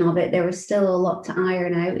version of it, there was still a lot to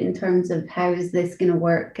iron out in terms of how is this going to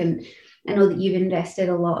work. And I know that you've invested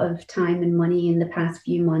a lot of time and money in the past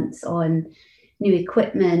few months on new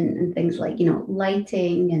equipment and things like,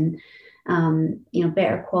 lighting and,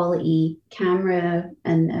 better quality camera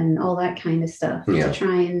and all that kind of stuff to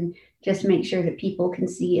try and just make sure that people can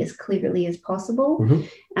see as clearly as possible.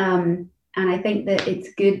 Mm-hmm. And I think that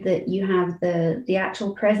it's good that you have the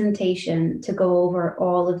actual presentation to go over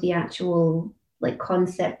all of the actual like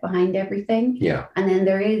concept behind everything. Yeah. And then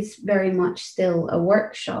there is very much still a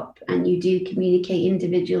workshop, and you do communicate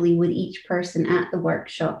individually with each person at the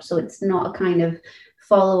workshop. So it's not a kind of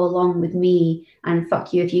follow along with me and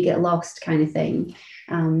fuck you if you get lost kind of thing.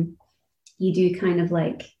 You do kind of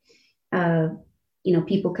like,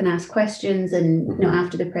 people can ask questions, and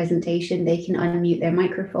after the presentation they can unmute their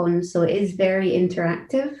microphones, so it is very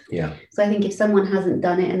interactive. Yeah. So I think if someone hasn't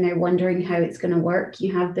done it and they're wondering how it's going to work,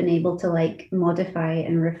 you have been able to like modify it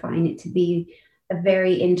and refine it to be a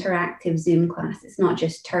very interactive Zoom class. It's not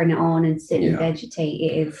just turn it on and sit and vegetate.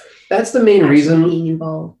 It is. That's the main reason being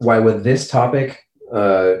involved. Why with this topic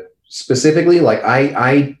specifically, like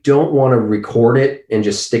I don't want to record it and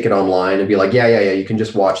just stick it online and be like, yeah, you can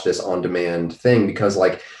just watch this on demand thing, because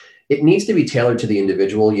like it needs to be tailored to the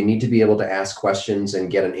individual. You need to be able to ask questions and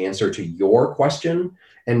get an answer to your question,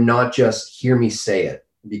 and not just hear me say it,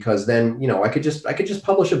 because then, I could just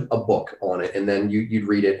publish a book on it, and then you'd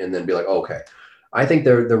read it and then be like, oh, okay. I think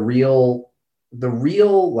the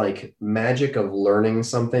real like magic of learning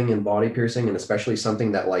something in body piercing, and especially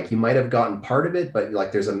something that like you might have gotten part of it, but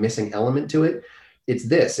like there's a missing element to it. It's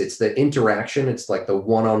the interaction. It's like the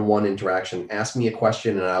one-on-one interaction. Ask me a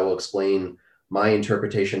question and I will explain my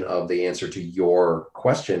interpretation of the answer to your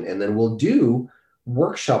question. And then we'll do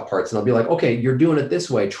workshop parts, and I'll be like, okay, you're doing it this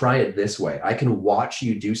way. Try it this way. I can watch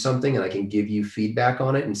you do something and I can give you feedback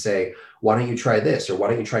on it and say, why don't you try this? Or why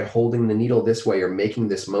don't you try holding the needle this way or making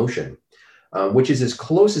this motion? Which is as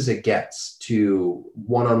close as it gets to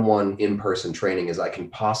one-on-one in-person training as I can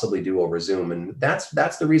possibly do over Zoom. And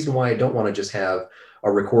that's the reason why I don't want to just have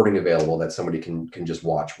a recording available that somebody can just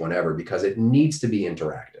watch whenever, because it needs to be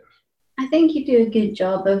interactive. I think you do a good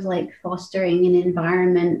job of like fostering an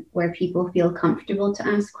environment where people feel comfortable to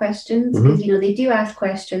ask questions, because they do ask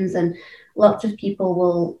questions, and lots of people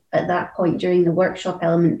will at that point during the workshop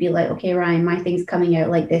element be like, okay, Ryan, my thing's coming out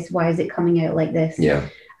like this. Why is it coming out like this? Yeah.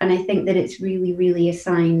 And I think that it's really, really a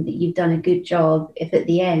sign that you've done a good job if at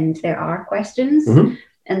the end there are questions and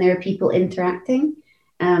there are people interacting.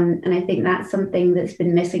 And I think that's something that's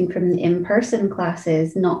been missing from the in-person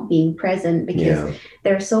classes, not being present, because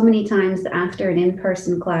there are so many times that after an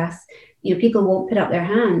in-person class, people won't put up their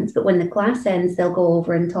hands, but when the class ends, they'll go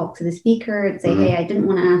over and talk to the speaker and say, hey, I didn't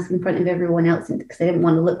want to ask in front of everyone else because I didn't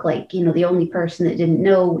want to look like, the only person that didn't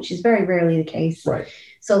know, which is very rarely the case. Right.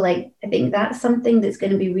 So like, I think that's something that's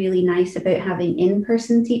going to be really nice about having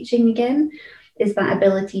in-person teaching again, is that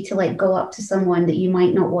ability to like go up to someone that you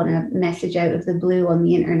might not want to message out of the blue on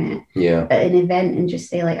the internet at an event and just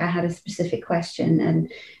say like, I had a specific question.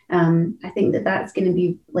 And I think that that's going to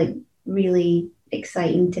be like really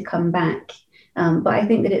exciting to come back. But I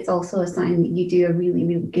think that it's also a sign that you do a really,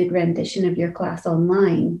 really good rendition of your class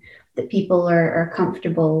online, that people are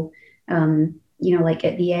comfortable, like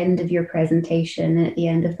at the end of your presentation and at the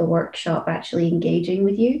end of the workshop actually engaging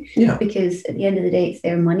with you. Yeah. Because at the end of the day, it's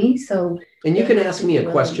their money. So. And you can ask me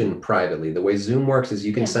a question privately. The way Zoom works is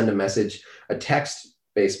you can send a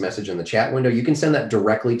text-based message in the chat window. You can send that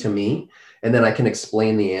directly to me, and then I can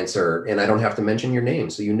explain the answer, and I don't have to mention your name.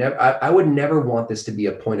 So I would never want this to be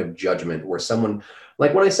a point of judgment where someone,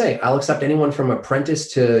 like when I say, I'll accept anyone from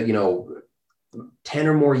apprentice to, 10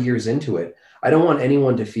 or more years into it. I don't want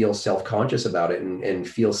anyone to feel self-conscious about it and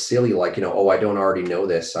feel silly, like, oh, I don't already know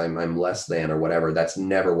this, I'm less than or whatever. That's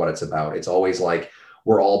never what it's about. It's always like,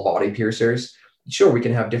 we're all body piercers. Sure, we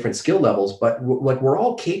can have different skill levels, but we're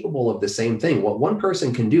all capable of the same thing. What one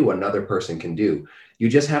person can do, another person can do. You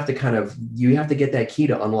just have to you have to get that key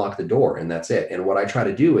to unlock the door, and that's it. And what I try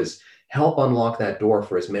to do is help unlock that door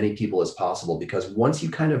for as many people as possible, because once you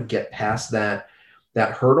kind of get past that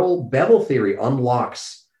hurdle, bevel theory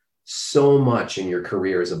unlocks so much in your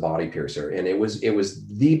career as a body piercer. And it was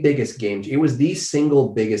the single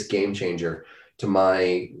biggest game changer to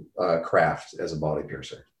my craft as a body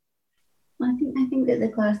piercer. Well, I think that the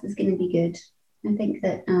class is going to be good. I think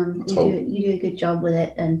that you do a good job with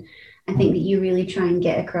it, and I think that you really try and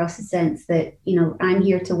get across the sense that I'm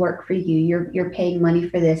here to work for you. You're paying money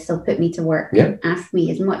for this, so put me to work. Yeah. Ask me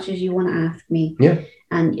as much as you want to ask me. Yeah.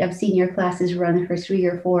 And I've seen your classes run for 3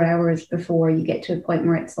 or 4 hours before you get to a point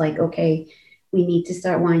where it's like, okay, we need to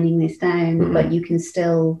start winding this down, but you can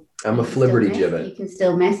still. I'm a flibberty gibbet. You can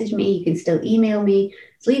still message me. You can still email me.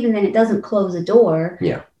 So even then, it doesn't close a door.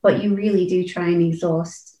 Yeah. But you really do try and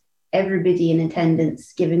exhaust everybody in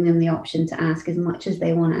attendance, giving them the option to ask as much as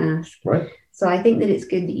they want to ask. Right. So I think that it's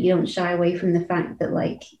good that you don't shy away from the fact that,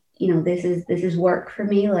 like, this is work for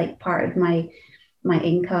me. Like, part of my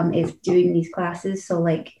income is doing these classes. So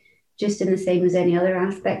like, just in the same as any other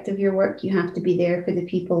aspect of your work, you have to be there for the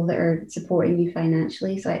people that are supporting you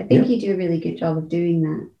financially. So I think you do a really good job of doing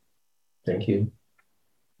that. Thank you.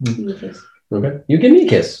 Okay. You give me a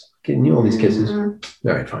kiss. Getting you all these kisses. All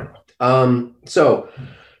right, fine. So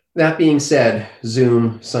that being said,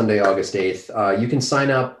 Zoom, Sunday, August 8th. You can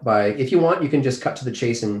sign up if you want, you can just cut to the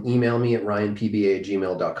chase and email me at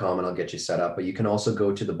ryanpba@gmail.com and I'll get you set up. But you can also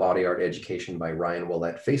go to the Body Art Education by Ryan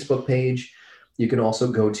Willett Facebook page. You can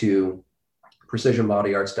also go to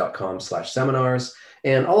precisionbodyarts.com/seminars.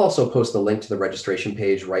 And I'll also post the link to the registration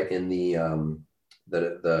page right in the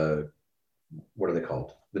what are they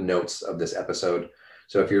called? The notes of this episode.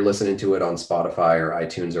 So if you're listening to it on Spotify or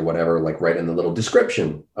iTunes or whatever, like right in the little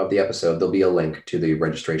description of the episode, there'll be a link to the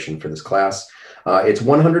registration for this class. It's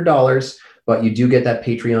 $100, but you do get that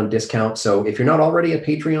Patreon discount. So if you're not already a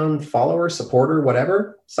Patreon follower, supporter,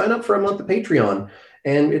 whatever, sign up for a month of Patreon.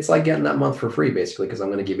 And it's like getting that month for free, basically, because I'm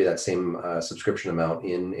going to give you that same subscription amount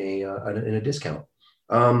in a discount.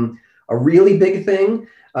 A really big thing,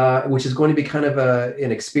 which is going to be kind of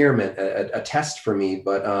an experiment, a test for me,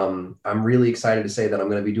 but I'm really excited to say that I'm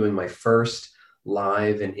going to be doing my first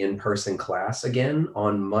live and in-person class again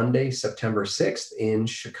on Monday, September 6th in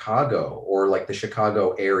Chicago, or like the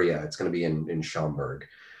Chicago area. It's going to be in Schaumburg,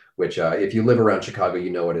 which if you live around Chicago, you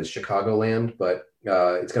know it is Chicagoland, but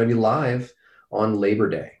it's going to be live on Labor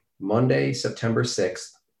Day, Monday, September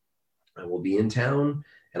 6th. I will be in town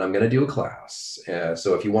and I'm going to do a class.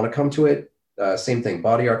 So if you want to come to it, same thing,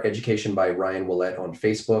 Body Art Education by Ryan Willett on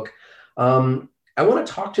Facebook. I want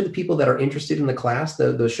to talk to the people that are interested in the class,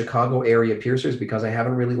 the Chicago area piercers, because I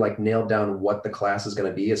haven't really like nailed down what the class is going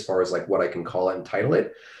to be as far as like what I can call it and title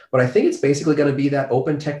it. But I think it's basically going to be that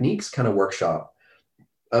open techniques kind of workshop.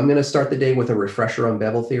 I'm going to start the day with a refresher on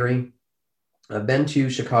bevel theory. I've been to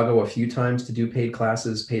Chicago a few times to do paid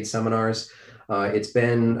classes, paid seminars. It's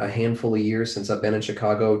been a handful of years since I've been in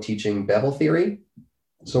Chicago teaching bevel theory.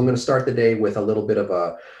 So I'm going to start the day with a little bit of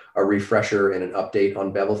a refresher and an update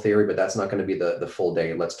on bevel theory, but that's not going to be the full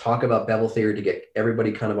day. Let's talk about bevel theory to get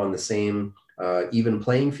everybody kind of on the same even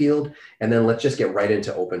playing field. And then let's just get right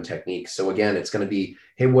into open techniques. So again, it's going to be,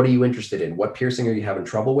 hey, what are you interested in? What piercing are you having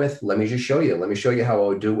trouble with? Let me just show you. Let me show you how I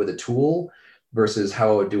would do it with a tool versus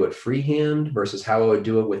how I would do it freehand versus how I would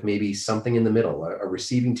do it with maybe something in the middle, a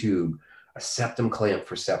receiving tube, a septum clamp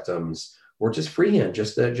for septums, or just freehand,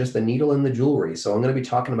 just the needle and the jewelry. So I'm going to be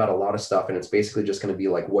talking about a lot of stuff, and it's basically just going to be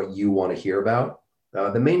like what you want to hear about.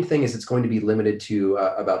 The main thing is it's going to be limited to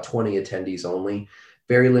about 20 attendees only,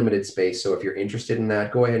 very limited space. So if you're interested in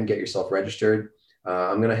that, go ahead and get yourself registered.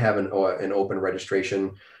 I'm going to have an open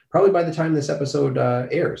registration probably by the time this episode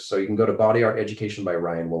airs. So you can go to Body Art Education by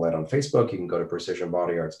Ryan Willett on Facebook. You can go to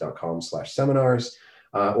precisionbodyarts.com/seminars.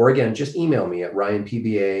 Or again, just email me at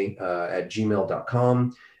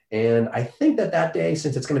ryanpba@gmail.com. And I think that day,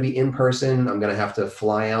 since it's going to be in person, I'm going to have to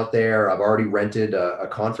fly out there. I've already rented a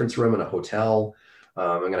conference room in a hotel.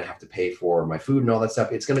 I'm going to have to pay for my food and all that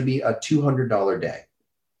stuff. It's going to be a $200 day.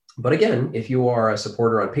 But again, if you are a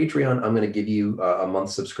supporter on Patreon, I'm going to give you a month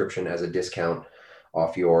subscription as a discount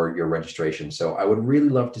off your registration. So I would really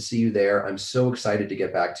love to see you there. I'm so excited to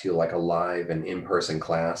get back to like a live and in-person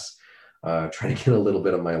class, trying to get a little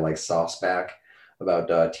bit of my like sauce back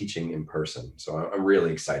about teaching in person. So I'm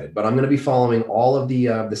really excited, but I'm going to be following all of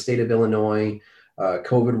the state of Illinois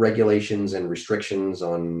COVID regulations and restrictions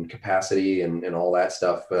on capacity and all that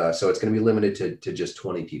stuff. So it's going to be limited to just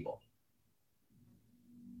 20 people.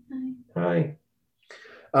 Hi.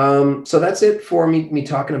 So that's it for me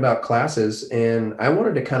talking about classes. And I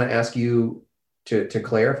wanted to kind of ask you to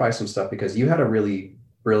clarify some stuff, because you had a really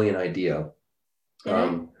brilliant idea.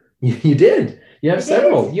 You did. You have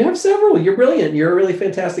several. You have several. You're brilliant. You're a really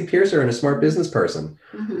fantastic piercer and a smart business person.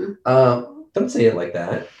 Don't say it like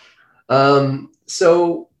that.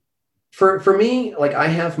 So for me, like I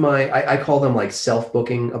have I call them like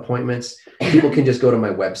self-booking appointments. People can just go to my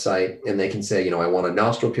website and they can say, I want a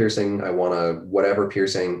nostril piercing. I want a whatever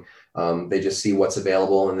piercing. They just see what's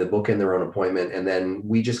available and they book in their own appointment. And then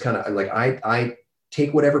we just kind of like, I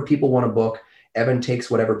take whatever people want to book. Evan takes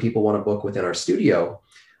whatever people want to book within our studio.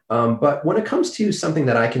 But when it comes to something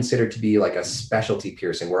that I consider to be like a specialty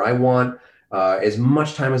piercing, where I want as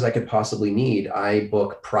much time as I could possibly need, I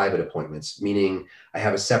book private appointments, meaning I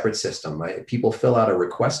have a separate system. People fill out a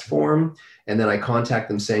request form, and then I contact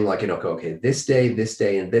them saying like, okay, this day, and this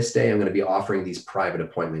day, I'm going to be offering these private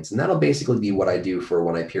appointments. And that'll basically be what I do for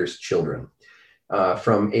when I pierce children.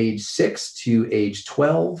 From age 6 to age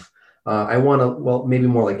 12, I want to, well, maybe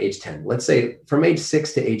more like age 10. Let's say from age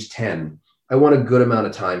 6 to age 10, I want a good amount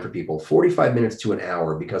of time for people, 45 minutes to an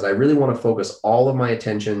hour, because I really want to focus all of my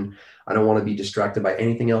attention. I don't want to be distracted by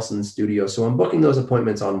anything else in the studio. So I'm booking those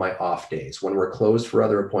appointments on my off days when we're closed for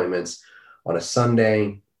other appointments. On a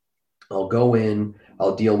Sunday, I'll go in,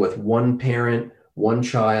 I'll deal with one parent, one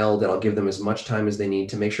child, and I'll give them as much time as they need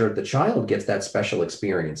to make sure that the child gets that special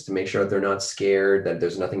experience, to make sure that they're not scared, that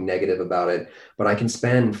there's nothing negative about it. But I can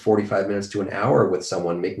spend 45 minutes to an hour with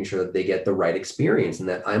someone, making sure that they get the right experience and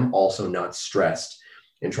that I'm also not stressed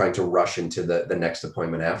and trying to rush into the next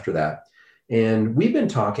appointment after that. And we've been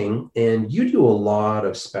talking, and you do a lot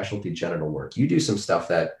of specialty genital work. You do some stuff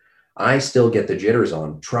that I still get the jitters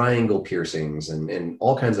on, triangle piercings and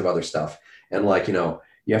all kinds of other stuff. And like,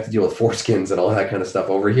 you have to deal with foreskins and all that kind of stuff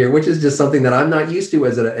over here, which is just something that I'm not used to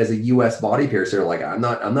as a US body piercer. Like I'm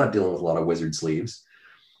not dealing with a lot of wizard sleeves.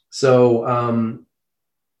 So,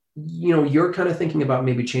 you're kind of thinking about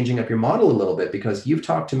maybe changing up your model a little bit, because you've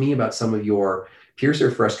talked to me about some of your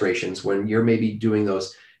piercer frustrations when you're maybe doing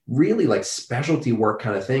those really like specialty work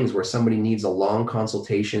kind of things where somebody needs a long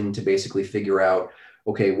consultation to basically figure out,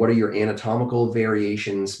 okay, what are your anatomical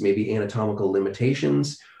variations, maybe anatomical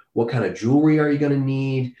limitations? What kind of jewelry are you going to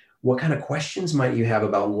need? What kind of questions might you have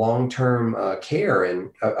about long-term care? And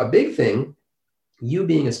a big thing, you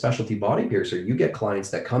being a specialty body piercer, you get clients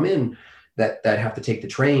that come in that have to take the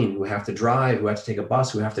train, who have to drive, who have to take a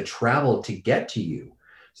bus, who have to travel to get to you.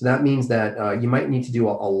 So that means that you might need to do a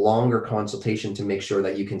longer consultation to make sure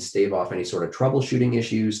that you can stave off any sort of troubleshooting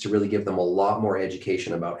issues, to really give them a lot more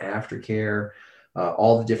education about aftercare,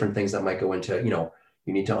 all the different things that might go into,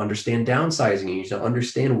 you need to understand downsizing. You need to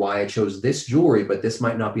understand why I chose this jewelry, but this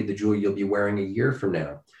might not be the jewelry you'll be wearing a year from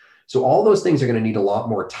now. So all those things are going to need a lot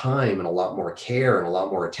more time and a lot more care and a lot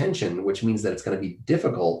more attention, which means that it's going to be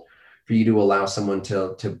difficult for you to allow someone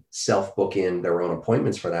to self-book in their own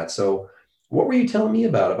appointments for that. So what were you telling me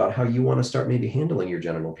about how you want to start maybe handling your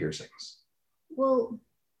genital piercings? Well,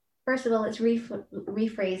 first of all, let's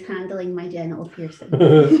rephrase handling my genital piercing.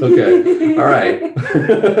 Okay. All right.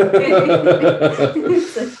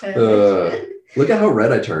 Look at how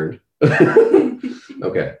red I turned.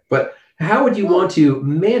 Okay. But how would you want to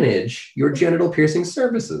manage your genital piercing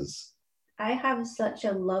services? I have such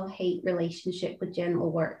a love-hate relationship with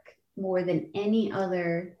genital work, more than any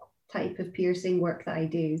other type of piercing work that I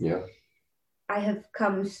do. Yeah. I have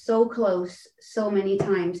come so close so many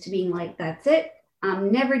times to being like, that's it. I'm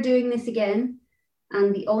never doing this again.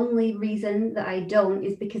 And the only reason that I don't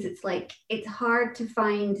is because it's like, it's hard to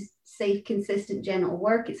find safe, consistent genital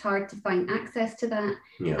work. It's hard to find access to that.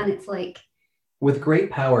 Yeah. And it's like, with great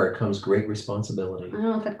power comes great responsibility. I don't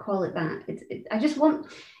know if I'd call it that.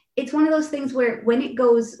 It's one of those things where when it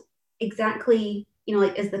goes exactly,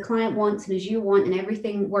 like as the client wants and as you want and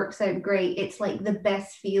everything works out great, it's like the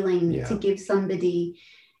best feeling to give somebody,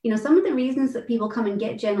 some of the reasons that people come and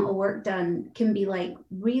get genital work done can be like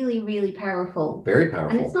really, really powerful. Very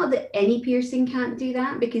powerful. And it's not that any piercing can't do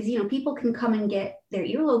that, because, people can come and get their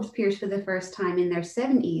earlobes pierced for the first time in their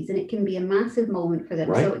 70s, and it can be a massive moment for them.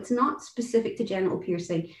 Right. So it's not specific to genital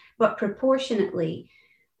piercing, but proportionately,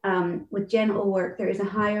 with genital work, there is a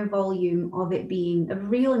higher volume of it being of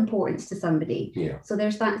real importance to somebody. Yeah. So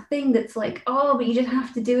there's that thing that's like, oh, but you just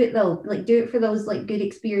have to do it though. Like, do it for those like good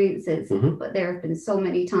experiences. Mm-hmm. But there have been so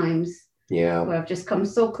many times where I've just come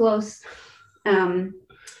so close. And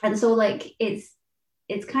so like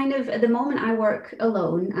it's kind of, at the moment I work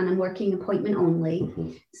alone and I'm working appointment only.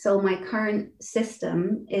 Mm-hmm. So my current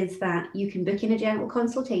system is that you can book in a genital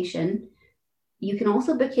consultation. You can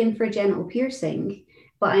also book in for a genital piercing.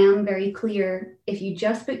 But I am very clear, if you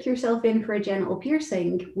just book yourself in for a genital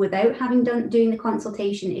piercing without having doing the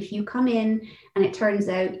consultation, if you come in and it turns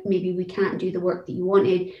out maybe we can't do the work that you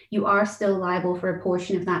wanted, you are still liable for a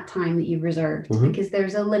portion of that time that you've reserved, because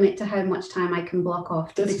there's a limit to how much time I can block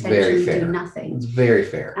off to potentially do nothing. It's very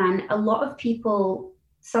fair. And a lot of people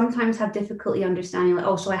sometimes have difficulty understanding, like,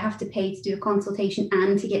 oh, so I have to pay to do a consultation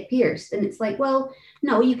and to get pierced. And it's like, well,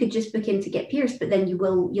 no, you could just book in to get pierced, but then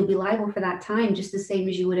you'll be liable for that time just the same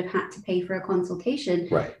as you would have had to pay for a consultation.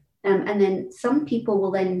 Right. And then some people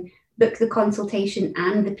will then book the consultation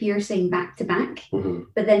and the piercing back to back,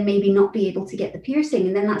 but then maybe not be able to get the piercing.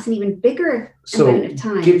 And then that's an even bigger amount of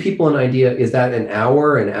time. Give people an idea. Is that an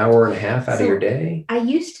hour and a half out of your day? I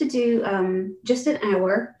used to do just an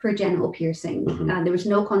hour for genital piercing. There was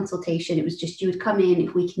no consultation. It was just, you would come in.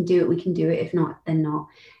 If we can do it, we can do it. If not, then not.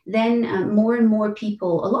 Then more and more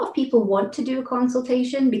people, a lot of people want to do a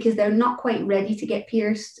consultation because they're not quite ready to get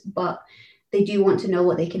pierced, but they do want to know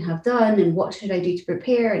what they can have done and what should I do to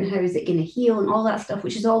prepare and how is it going to heal and all that stuff,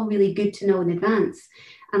 which is all really good to know in advance.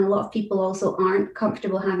 And a lot of people also aren't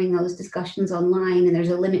comfortable having those discussions online, and there's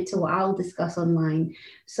a limit to what I'll discuss online.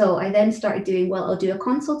 So I then started doing, well, I'll do a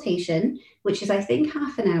consultation, which is I think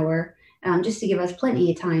half an hour, just to give us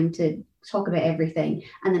plenty of time to talk about everything.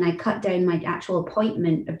 And then I cut down my actual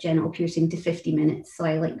appointment of genital piercing to 50 minutes. So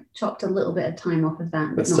I like chopped a little bit of time off of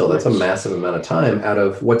that. But still, that's a massive amount of time out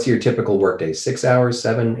of, what's your typical workday? 6 hours,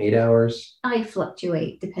 7, 8 hours? I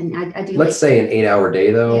fluctuate depending. I do. Let's say an 8-hour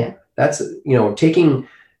day though. Yeah. That's, taking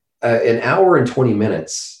an hour and 20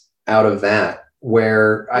 minutes out of that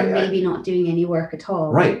where maybe not doing any work at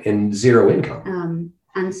all. Right. And zero income.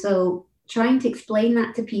 And so trying to explain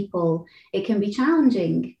that to people, it can be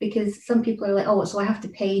challenging because some people are like, oh, so I have to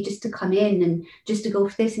pay just to come in and just to go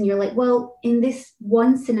for this. And you're like, well, in this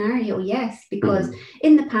one scenario, yes, because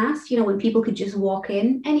in the past, when people could just walk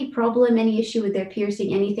in, any problem, any issue with their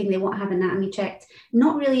piercing, anything they want to have anatomy checked,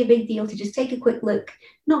 not really a big deal to just take a quick look,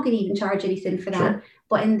 not going to even charge anything for that. Sure.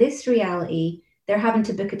 But in this reality, they're having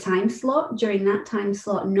to book a time slot. During that time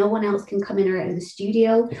slot, no one else can come in or out of the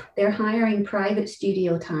studio. Yeah. They're hiring private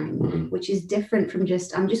studio time, which is different from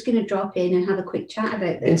just, I'm just going to drop in and have a quick chat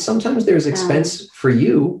about this. And sometimes there's expense for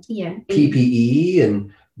you. Yeah. PPE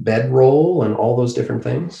and bedroll and all those different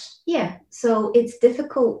things. Yeah. So it's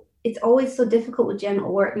difficult. It's always so difficult with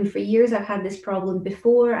genital work. And for years, I've had this problem.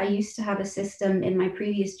 Before, I used to have a system in my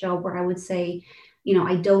previous job where I would say,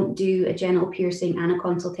 I don't do a genital piercing and a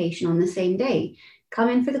consultation on the same day. Come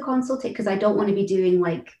in for the consultation because I don't want to be doing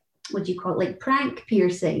like, what do you call it? Like prank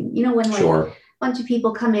piercing, when like a bunch of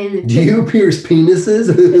people come in. And do you pierce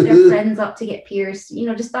penises? Put their friends up to get pierced,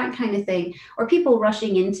 just that kind of thing. Or people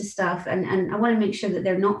rushing into stuff. And I want to make sure that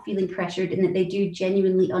they're not feeling pressured and that they do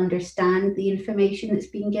genuinely understand the information that's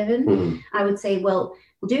being given. I would say, well,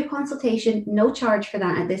 we'll do a consultation, no charge for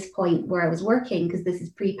that at this point where I was working because this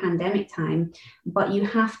is pre-pandemic time, but you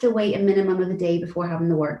have to wait a minimum of a day before having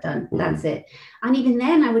the work done. That's it. And even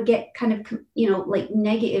then I would get kind of, like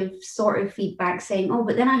negative sort of feedback saying, oh,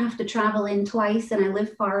 but then I have to travel in twice and I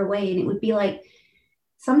live far away. And it would be like,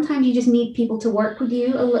 sometimes you just need people to work with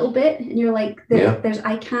you a little bit. And you're like,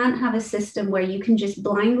 I can't have a system where you can just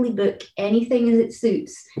blindly book anything as it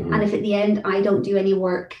suits. And if at the end I don't do any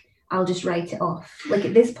work, I'll just write it off. Like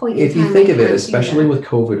at this point in time, if you think of it, especially with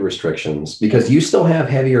COVID restrictions, because you still have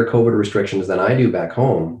heavier COVID restrictions than I do back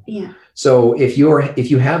home. Yeah. So if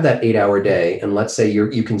you have that 8-hour day, and let's say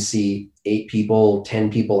you can see 8 people,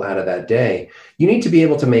 10 people out of that day, you need to be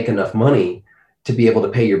able to make enough money to be able to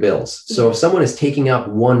pay your bills. So if someone is taking up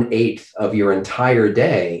 1/8 of your entire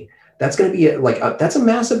day, that's going to be that's a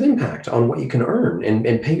massive impact on what you can earn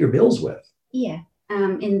and pay your bills with. Yeah.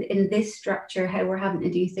 In this structure, how we're having to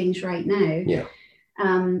do things right now. Yeah.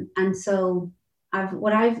 And so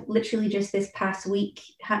what I've literally just this past week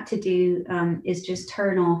had to do is just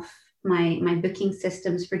turn off my booking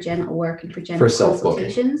systems for genital work and for genital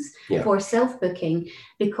consultations for self-booking,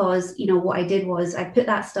 because what I did was I put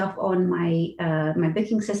that stuff on my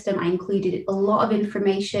booking system. I included a lot of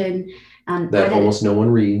information that almost no one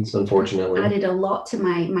reads, unfortunately. Added a lot to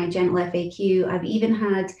my genital FAQ. I've even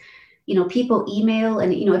had people email,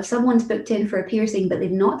 and if someone's booked in for a piercing but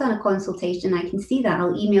they've not done a consultation, I can see that.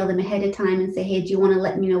 I'll email them ahead of time and say, hey, do you want to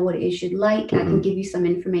let me know what it is you'd like? Mm-hmm. I can give you some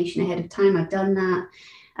information ahead of time. I've done that.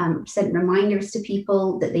 Sent reminders to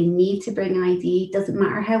people that they need to bring ID. Doesn't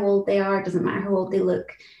matter how old they are, doesn't matter how old they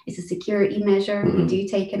look. It's a security measure. Mm-hmm. We do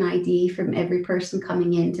take an ID from every person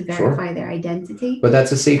coming in to verify their identity. But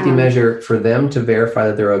that's a safety measure for them to verify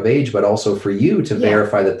that they're of age, but also for you to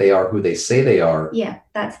verify that they are who they say they are. Yeah,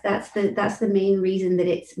 that's the main reason that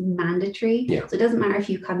it's mandatory. Yeah. So it doesn't matter if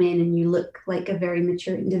you come in and you look like a very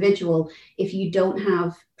mature individual. If you don't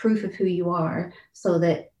have proof of who you are so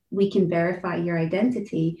that we can verify your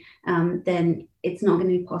identity, then it's not going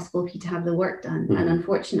to be possible for you to have the work done. Mm-hmm. And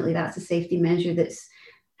unfortunately, that's a safety measure that's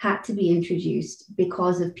had to be introduced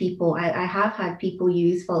because of people. I have had people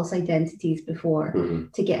use false identities before mm-hmm.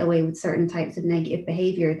 to get away with certain types of negative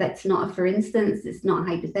behavior. That's not a for instance, it's not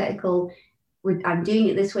hypothetical. I'm doing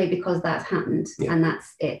it this way because that's happened and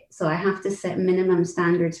that's it. So I have to set minimum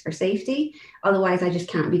standards for safety. Otherwise, I just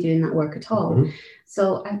can't be doing that work at all. Mm-hmm.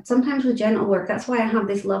 So sometimes with genital work, that's why I have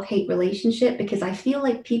this love-hate relationship, because I feel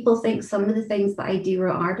like people think some of the things that I do are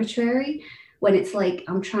arbitrary, when it's like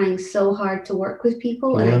I'm trying so hard to work with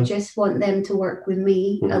people and I just want them to work with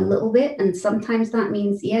me a little bit. And sometimes that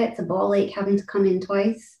means, it's a ball ache having to come in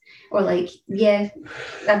twice. Or I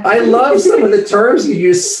love some of the terms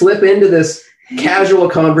you just slip into this casual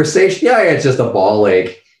conversation. Yeah, it's just a ball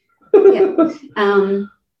ache.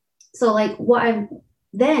 So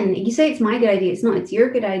then you say it's my good idea. It's not, it's your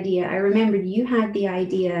good idea. I remembered you had the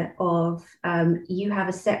idea of you have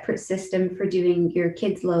a separate system for doing your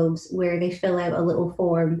kids' lobes where they fill out a little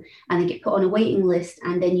form and they get put on a waiting list,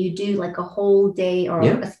 and then you do like a whole day or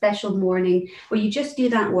a special morning where you just do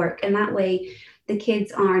that work, and that way the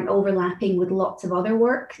kids aren't overlapping with lots of other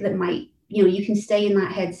work that might, you can stay in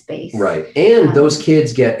that headspace. Right. And those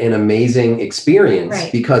kids get an amazing experience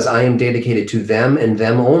because I am dedicated to them and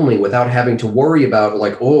them only, without having to worry about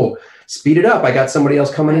speed it up. I got somebody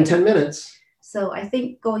else coming in 10 minutes. So I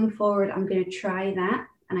think going forward, I'm going to try that.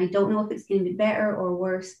 And I don't know if it's going to be better or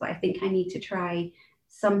worse, but I think I need to try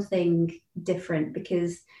something different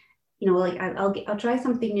because I'll try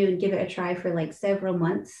something new and give it a try for several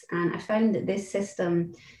months. And I found that this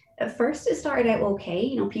system, at first it started out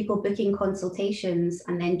okay, people booking consultations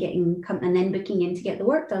and then booking in to get the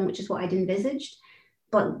work done, which is what I'd envisaged.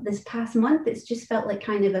 But this past month, it's just felt like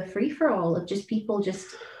kind of a free-for-all of just people just.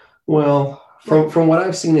 Well, from what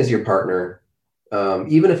I've seen as your partner,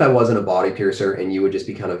 even if I wasn't a body piercer and you would just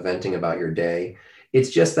be kind of venting about your day, it's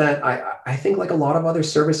just that I think like a lot of other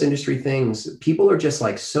service industry things, people are just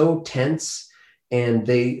so tense and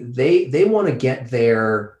they want to get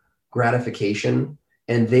their gratification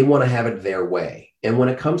and they want to have it their way. And when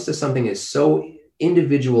it comes to something that's so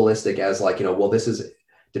individualistic as this is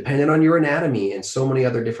dependent on your anatomy and so many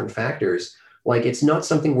other different factors, it's not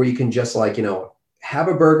something where you can just have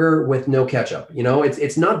a burger with no ketchup.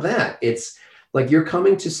 It's not that. It's you're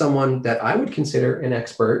coming to someone that I would consider an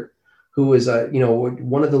expert, who is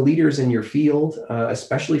one of the leaders in your field,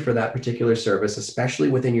 especially for that particular service, especially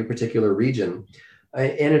within your particular region.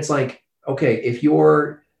 And it's okay, if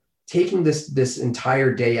you're taking this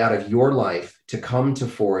entire day out of your life to come to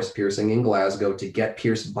Forest Piercing in Glasgow to get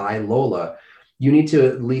pierced by Lola, you need to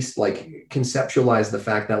at least conceptualize the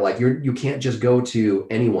fact that you can't just go to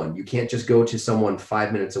anyone. You can't just go to someone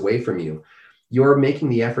 5 minutes away from you. You're making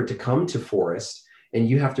the effort to come to Forest. And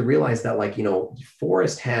you have to realize that,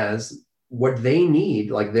 Forest has what they need,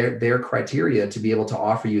 their criteria to be able to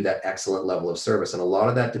offer you that excellent level of service. And a lot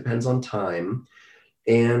of that depends on time.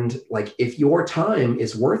 And if your time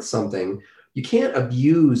is worth something, you can't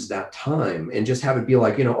abuse that time and just have it be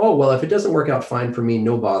if it doesn't work out fine for me,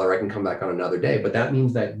 no bother, I can come back on another day. But that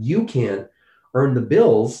means that you can't earn the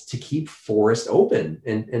bills to keep Forest open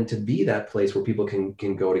and to be that place where people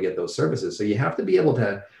can go to get those services. So you have to be able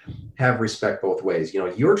to have respect both ways.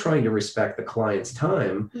 You're trying to respect the client's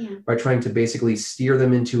time by trying to basically steer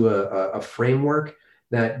them into a framework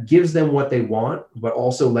that gives them what they want, but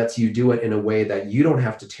also lets you do it in a way that you don't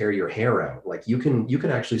have to tear your hair out. Like you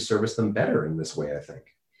can actually service them better in this way, I think.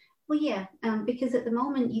 Well, yeah, because at the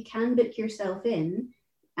moment you can book yourself in,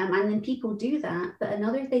 and then people do that. But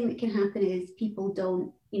another thing that can happen is people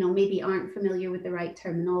don't, maybe aren't familiar with the right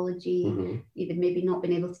terminology. Mm-hmm. Even maybe not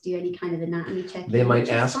been able to do any kind of anatomy checking. They might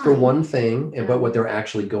ask for one thing, but what they're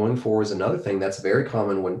actually going for is another thing. That's very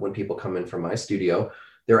common when people come in from my studio.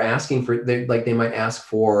 They're asking for, they might ask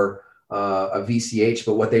for a VCH,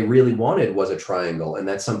 but what they really wanted was a triangle. And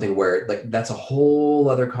that's something where that's a whole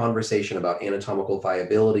other conversation about anatomical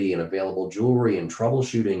viability and available jewelry and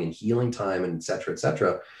troubleshooting and healing time and et cetera, et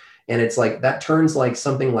cetera. And it's like, that turns like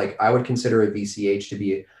something like I would consider a VCH to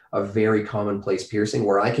be a very commonplace piercing,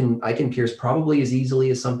 where I can pierce probably as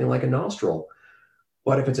easily as something like a nostril.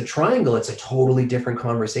 But if it's a triangle, it's a totally different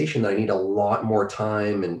conversation that I need a lot more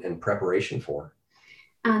time and preparation for.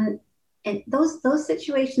 And those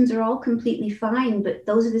situations are all completely fine, but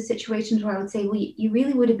those are the situations where I would say, well, you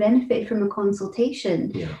really would have benefited from a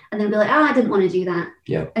consultation. Yeah. And then be like, I didn't want to do that.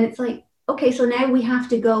 Yeah. And it's like, okay, so now we have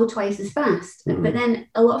to go twice as fast. Mm-hmm. But then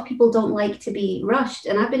a lot of people don't like to be rushed.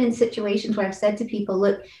 And I've been in situations where I've said to people,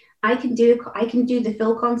 look, I can do the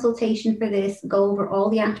full consultation for this, go over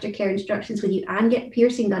all the aftercare instructions with you and get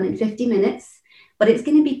piercing done in 50 minutes, but it's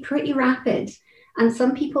going to be pretty rapid. And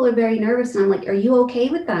some people are very nervous, and I'm like, are you okay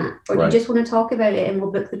with that? Or do you just want to talk about it and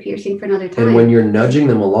we'll book the piercing for another time? And when you're nudging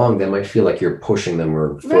them along, they might feel like you're pushing them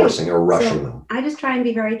or forcing or rushing them. I just try and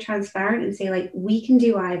be very transparent and say, like, we can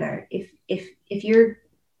do either. If you're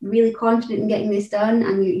really confident in getting this done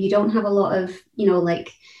and you don't have a lot of,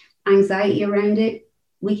 anxiety around it,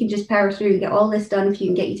 we can just power through and get all this done if you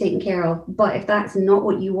can get you taken care of. But if that's not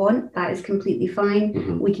what you want, that is completely fine.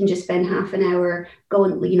 Mm-hmm. We can just spend half an hour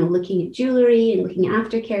going, looking at jewelry and looking at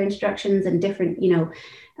aftercare instructions and different,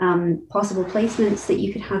 possible placements that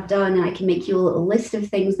you could have done. And I can make you a little list of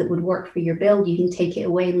things that would work for your build. You can take it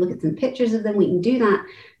away and look at some pictures of them. We can do that.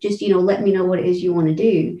 Just, let me know what it is you want to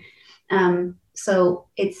do. So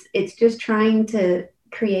it's just trying to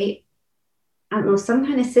create, I don't know, some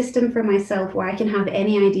kind of system for myself where I can have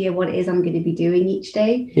any idea what it is I'm going to be doing each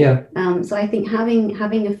day. Yeah. So I think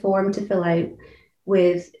having a form to fill out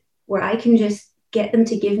with where I can just get them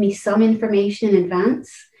to give me some information in advance.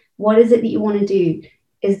 What is it that you want to do?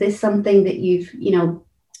 Is this something that you've,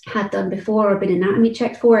 had done before or been anatomy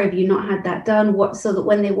checked for? Have you not had that done? So that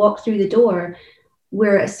when they walk through the door,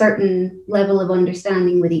 we're at a certain level of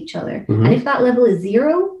understanding with each other. Mm-hmm. And if that level is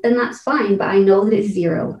 0, then that's fine, but I know that it's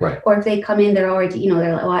 0. Right. Or if they come in, they're already,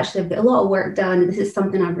 they're like, oh, actually, I've got a lot of work done, and this is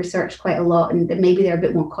something I've researched quite a lot, and maybe they're a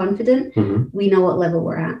bit more confident. Mm-hmm. We know what level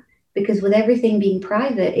we're at. Because with everything being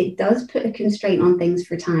private, it does put a constraint on things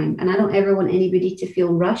for time. And I don't ever want anybody to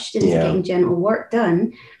feel rushed into getting general work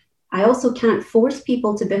done. I also can't force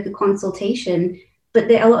people to book a consultation, but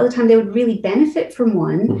a lot of the time they would really benefit from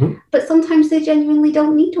one, mm-hmm. but sometimes they genuinely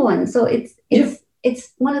don't need one. So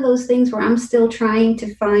it's one of those things where I'm still trying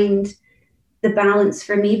to find the balance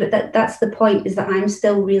for me, but that's the point, is that I'm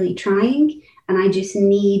still really trying. And I just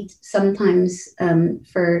need sometimes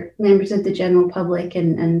for members of the general public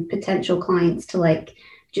and potential clients to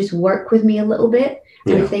just work with me a little bit.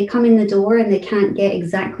 Yeah. And if they come in the door and they can't get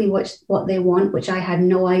exactly what they want, which I had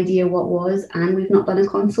no idea what was, and we've not done a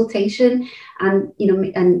consultation, and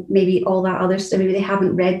and maybe all that other stuff, maybe they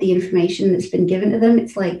haven't read the information that's been given to them,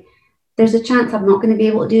 it's like there's a chance I'm not going to be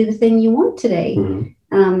able to do the thing you want today.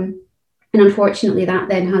 Mm-hmm. And unfortunately, that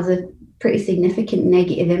then has a pretty significant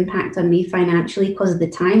negative impact on me financially because of the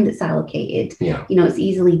time that's allocated. Yeah. It's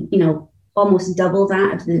easily almost double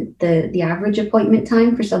that of the average appointment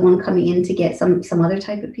time for someone coming in to get some other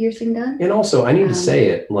type of piercing done. And also, I need to say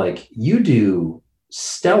it, you do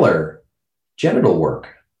stellar genital work.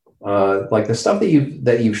 The stuff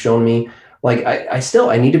that you've shown me,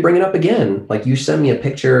 I need to bring it up again. You sent me a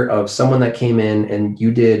picture of someone that came in and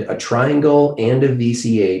you did a triangle and a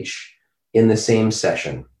VCH in the same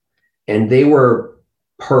session, and they were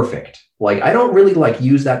perfect. I don't really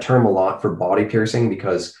use that term a lot for body piercing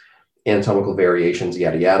because anatomical variations,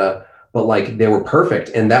 yada yada, but they were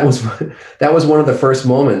perfect. And that was one of the first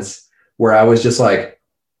moments where I was just like,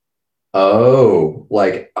 oh,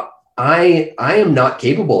 I am not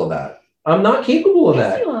capable of that. I'm not capable of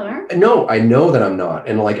that. Yes, you are. No, I know that I'm not.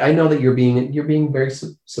 And I know that you're being very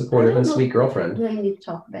supportive and sweet girlfriend. We don't need to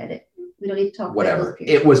talk about it. We don't need to talk whatever. About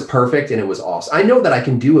it was perfect and it was awesome. I know that I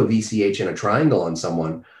can do a VCH and a triangle on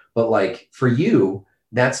someone, but for you,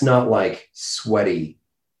 that's not sweaty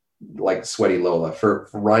Lola. For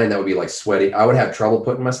Ryan, that would be sweaty. I would have trouble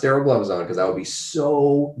putting my sterile gloves on because I would be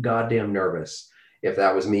so goddamn nervous. if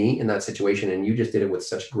that was me in that situation, and you just did it with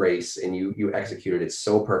such grace and you executed it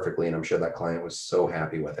so perfectly. And I'm sure that client was so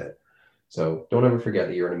happy with it. So don't ever forget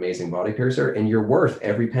that you're an amazing body piercer and you're worth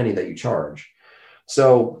every penny that you charge.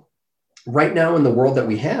 So right now in the world that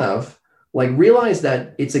we have, like, realize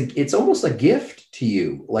that it's almost a gift to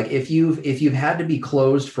you. Like, if you've had to be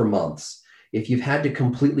closed for months, if you've had to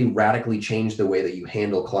completely radically change the way that you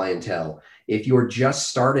handle clientele, if you're just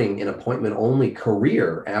starting an appointment only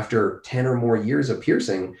career after 10 or more years of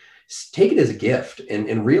piercing, take it as a gift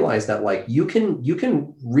and realize that, like, you can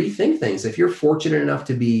rethink things. If you're fortunate enough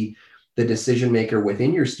to be the decision maker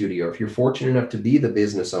within your studio, if you're fortunate enough to be the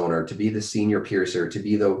business owner, to be the senior piercer, to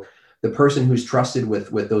be the person who's trusted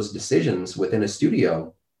with those decisions within a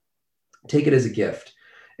studio, take it as a gift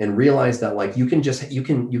and realize that, like, you can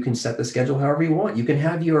set the schedule however you want. You can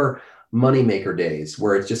have your moneymaker days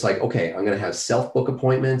where it's just like, okay, I'm going to have self-book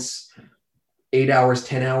appointments, 8 hours,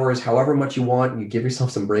 10 hours, however much you want. You give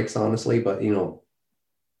yourself some breaks, honestly, but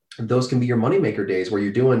those can be your moneymaker days where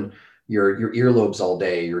you're doing your earlobes all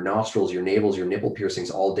day, your nostrils, your navels, your nipple piercings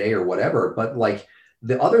all day or whatever. But, like,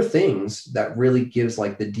 the other things that really gives,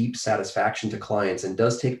 like, the deep satisfaction to clients and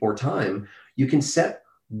does take more time, you can set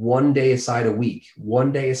one day aside a week,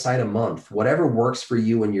 one day aside a month, whatever works for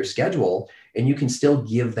you and your schedule. And you can still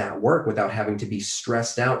give that work without having to be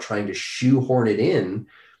stressed out trying to shoehorn it in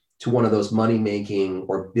to one of those money-making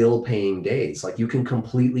or bill-paying days. Like, you can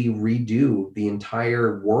completely redo the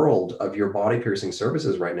entire world of your body piercing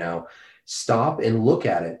services right now. Stop and look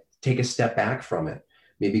at it, take a step back from it,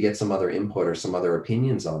 maybe get some other input or some other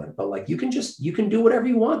opinions on it. But, like, you can do whatever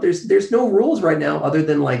you want. There's no rules right now other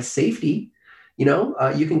than, like, safety.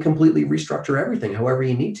 You can completely restructure everything however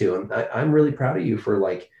you need to. And I'm really proud of you for,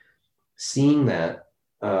 like, seeing that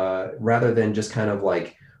rather than just kind of,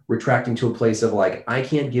 like, retracting to a place of, like, I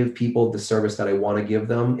can't give people the service that I want to give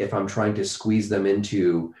them if I'm trying to squeeze them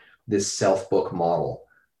into this self-book model.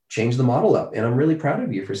 Change the model up. And I'm really proud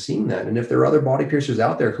of you for seeing that. And if there are other body piercers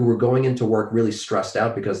out there who are going into work really stressed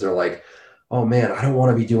out because they're like, oh man, I don't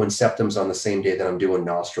want to be doing septums on the same day that I'm doing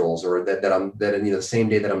nostrils, or the same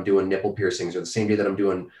day that I'm doing nipple piercings, or the same day that I'm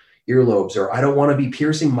doing earlobes, or I don't want to be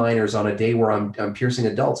piercing minors on a day where I'm piercing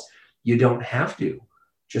adults. You don't have to.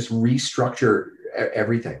 Just restructure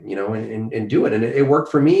everything, and do it. And it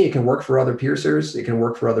worked for me. It can work for other piercers. It can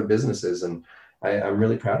work for other businesses. And I'm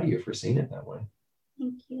really proud of you for seeing it that way.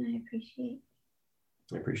 Thank you. I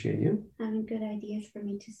appreciate you having good ideas for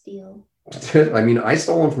me to steal. I mean, I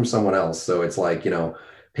stole them from someone else. So it's like,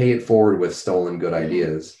 pay it forward with stolen good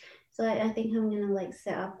ideas. So I think I'm going to, like,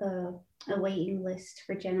 set up a waiting list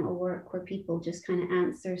for genital work where people just kind of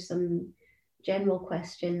answer some general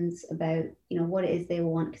questions about, what it is they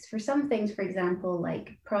want. Because for some things, for example,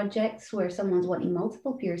 like projects where someone's wanting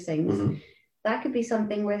multiple piercings, Mm-hmm. that could be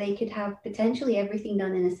something where they could have potentially everything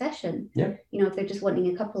done in a session. Yeah. If they're just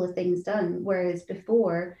wanting a couple of things done, whereas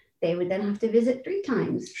before they would then have to visit 3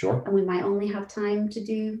 times. Sure. And we might only have time to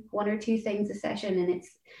do 1 or 2 things a session. And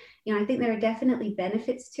it's, I think there are definitely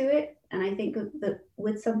benefits to it. And I think that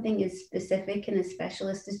with something as specific and as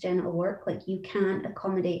specialist as genital work, like, you can't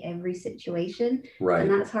accommodate every situation. Right.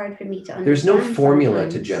 And that's hard for me to understand. There's no formula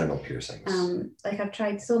sometimes. to genital piercings. Like, I've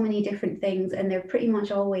tried so many different things, and they're pretty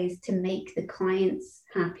much always to make the clients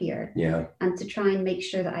happier. Yeah. And to try and make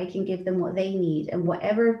sure that I can give them what they need. And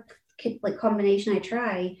whatever, like, combination I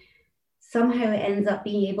try, somehow it ends up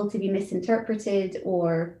being able to be misinterpreted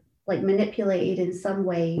or, like, manipulated in some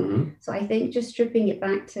way. Mm-hmm. So I think just stripping it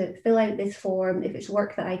back to fill out this form. If it's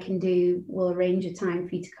work that I can do, we'll arrange a time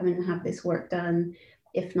for you to come in and have this work done.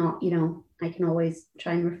 If not, I can always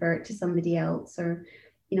try and refer it to somebody else, or,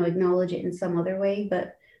 acknowledge it in some other way.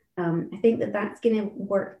 But I think that's going to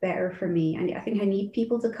work better for me. And I think I need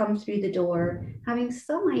people to come through the door having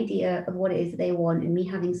some idea of what it is they want, and me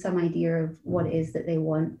having some idea of what it is that they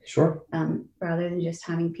want. Sure. Rather than just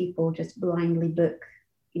having people just blindly book,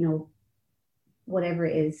 whatever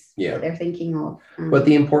it is that they're thinking of. But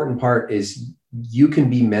the important part is you can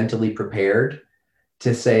be mentally prepared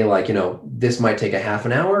to say, like, this might take a half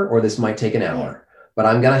an hour or this might take an hour, but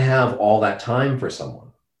I'm going to have all that time for someone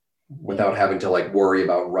without having to, like, worry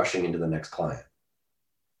about rushing into the next client.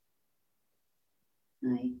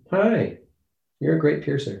 Hi. You're a great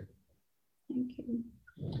piercer. Thank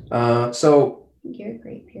you. So you're a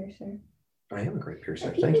great piercer. I am a great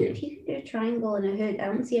piercer. Thank you. If you can do a triangle and a hood, I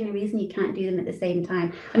don't see any reason you can't do them at the same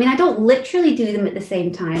time. I mean, I don't literally do them at the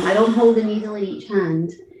same time. I don't hold a needle in each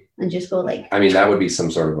hand. and just go like, I mean, that would be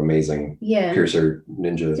some sort of amazing yeah, piercer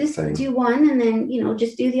ninja just thing. do one and then,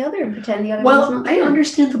 just do the other and pretend the other one's Well, not I there.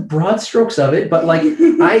 understand the broad strokes of it, but like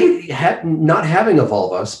not having a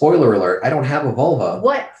vulva, spoiler alert, I don't have a vulva.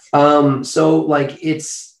 What? So like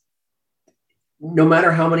it's no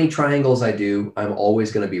matter how many triangles I do, I'm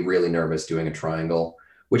always going to be really nervous doing a triangle,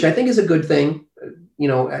 which I think is a good thing.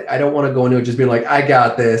 I don't want to go into it just being like, I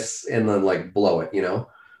got this and then like blow it,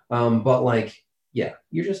 but like, yeah,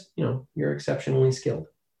 you're just, you're exceptionally skilled.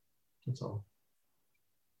 That's all.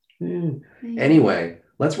 Anyway,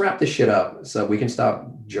 let's wrap this shit up so we can stop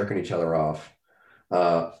jerking each other off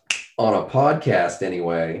on a podcast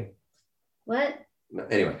anyway. What?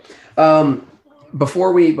 Anyway,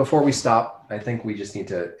 before we stop, I think we just need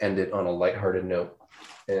to end it on a lighthearted note.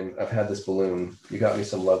 And I've had this balloon. You got me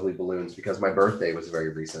some lovely balloons because my birthday was very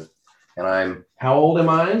recent. And how old am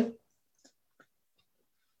I?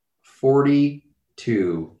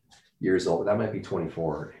 42 years old. That might be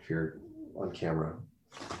 24 if you're on camera.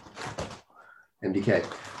 MDK.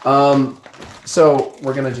 So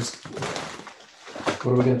we're going to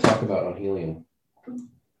what are we going to talk about on helium? Do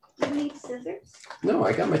you need scissors? No,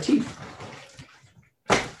 I got my teeth.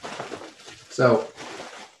 So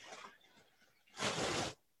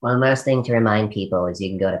one last thing to remind people is you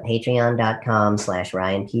can go to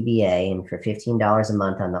patreon.com/RyanPBA, and for $15 a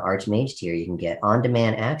month on the Archmage tier, you can get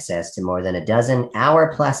on-demand access to more than a dozen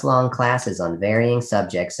hour-plus long classes on varying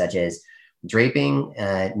subjects such as draping,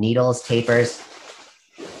 needles, tapers,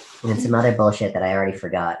 and some other bullshit that I already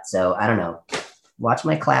forgot. So I don't know. Watch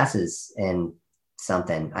my classes and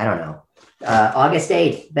something. I don't know. August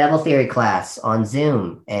 8th, Bevel Theory class on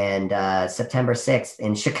Zoom, and September 6th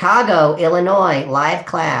in Chicago, Illinois, live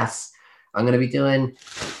class. I'm going to be doing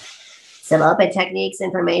some open techniques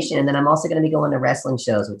information, and then I'm also going to be going to wrestling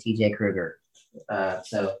shows with TJ Kruger.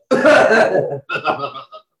 So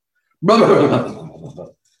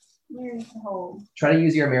Where's the hole? try to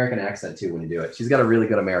use your American accent too when you do it. She's got a really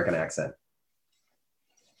good American accent.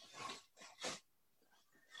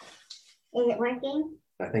 is it working?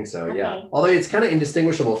 I think so, Okay. yeah. Although it's kind of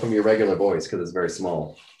indistinguishable from your regular voice because it's very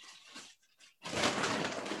small.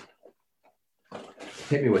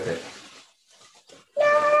 Hit me with it.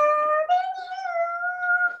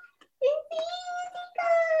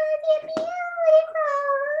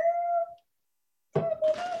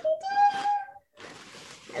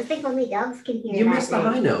 I think only dogs can hear You that. missed the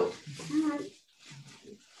high note.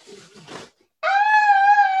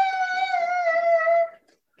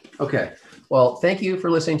 Okay. Well, thank you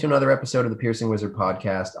for listening to another episode of the Piercing Wizard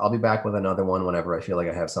podcast. I'll be back with another one whenever I feel like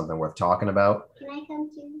I have something worth talking about. Can I come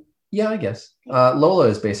too? Yeah, I guess. Lola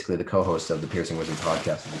is basically the co-host of the Piercing Wizard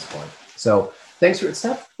podcast at this point. So thanks for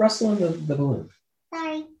stop rustling the balloon.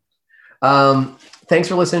 Sorry. Thanks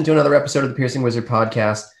for listening to another episode of the Piercing Wizard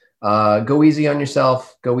podcast. Go easy on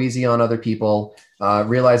yourself. Go easy on other people.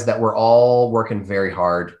 Realize that we're all working very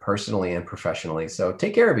hard, personally and professionally. So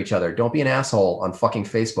take care of each other. Don't be an asshole on fucking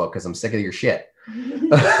Facebook because I'm sick of your shit.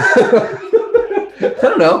 I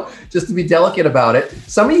don't know. Just to be delicate about it.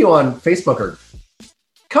 Some of you on Facebook are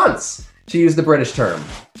cunts, to use the British term.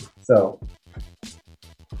 So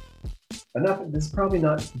enough. This is probably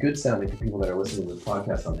not good sounding for people that are listening to this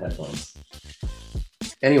podcast on headphones.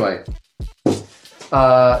 Anyway.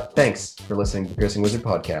 Thanks for listening to the Piercing Wizard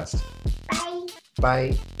podcast. Bye.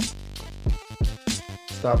 Bye.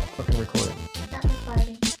 Stop fucking recording. Stop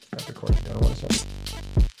recording. Stop recording. I don't want to start.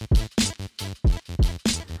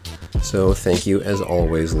 So thank you as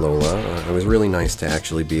always, Lola. It was really nice to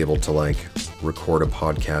actually be able to record a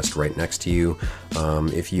podcast right next to you.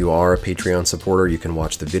 If you are a Patreon supporter, you can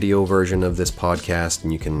watch the video version of this podcast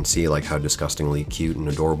and you can see how disgustingly cute and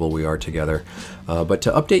adorable we are together. But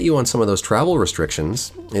to update you on some of those travel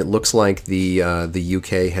restrictions, it looks like the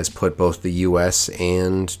UK has put both the US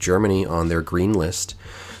and Germany on their green list.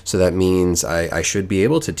 So that means I should be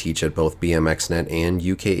able to teach at both BMXNet and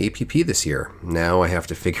UK APP this year. Now I have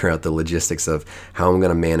to figure out the logistics of how I'm going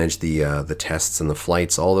to manage the tests and the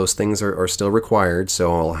flights. All those things are still required,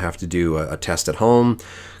 so I'll have to do a test at home,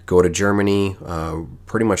 go to Germany.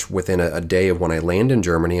 Pretty much within a day of when I land in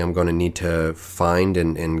Germany, I'm going to need to find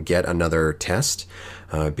and get another test.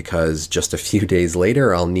 Because just a few days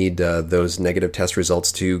later, I'll need those negative test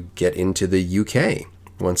results to get into the UK.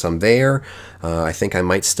 Once I'm there, I think I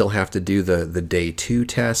might still have to do the day 2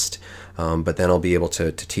 test. but then I'll be able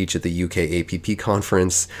to teach at the UK APP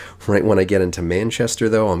conference. Right when I get into Manchester,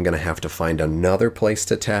 though, I'm going to have to find another place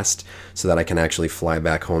to test so that I can actually fly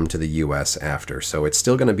back home to the US after. So it's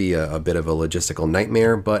still going to be a bit of a logistical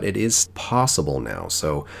nightmare, but it is possible now.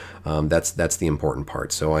 So that's the important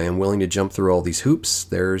part. So I am willing to jump through all these hoops.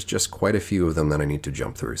 There's just quite a few of them that I need to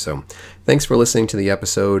jump through. So thanks for listening to the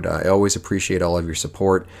episode. I always appreciate all of your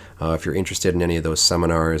support. If you're interested in any of those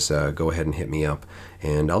seminars, go ahead and hit me up.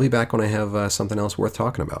 And I'll be back when I have something else worth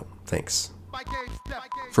talking about. Thanks.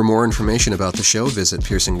 For more information about the show, visit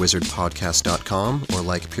piercingwizardpodcast.com or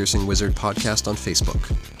like Piercing Wizard Podcast on Facebook.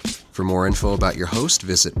 For more info about your host,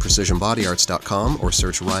 visit precisionbodyarts.com or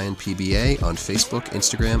search Ryan PBA on Facebook,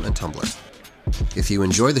 Instagram, and Tumblr. If you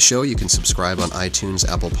enjoy the show, you can subscribe on iTunes,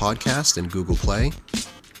 Apple Podcast, and Google Play.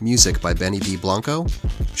 Music by Benny B. Blanco.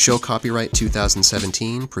 Show copyright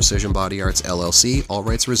 2017, Precision Body Arts LLC, all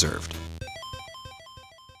rights reserved.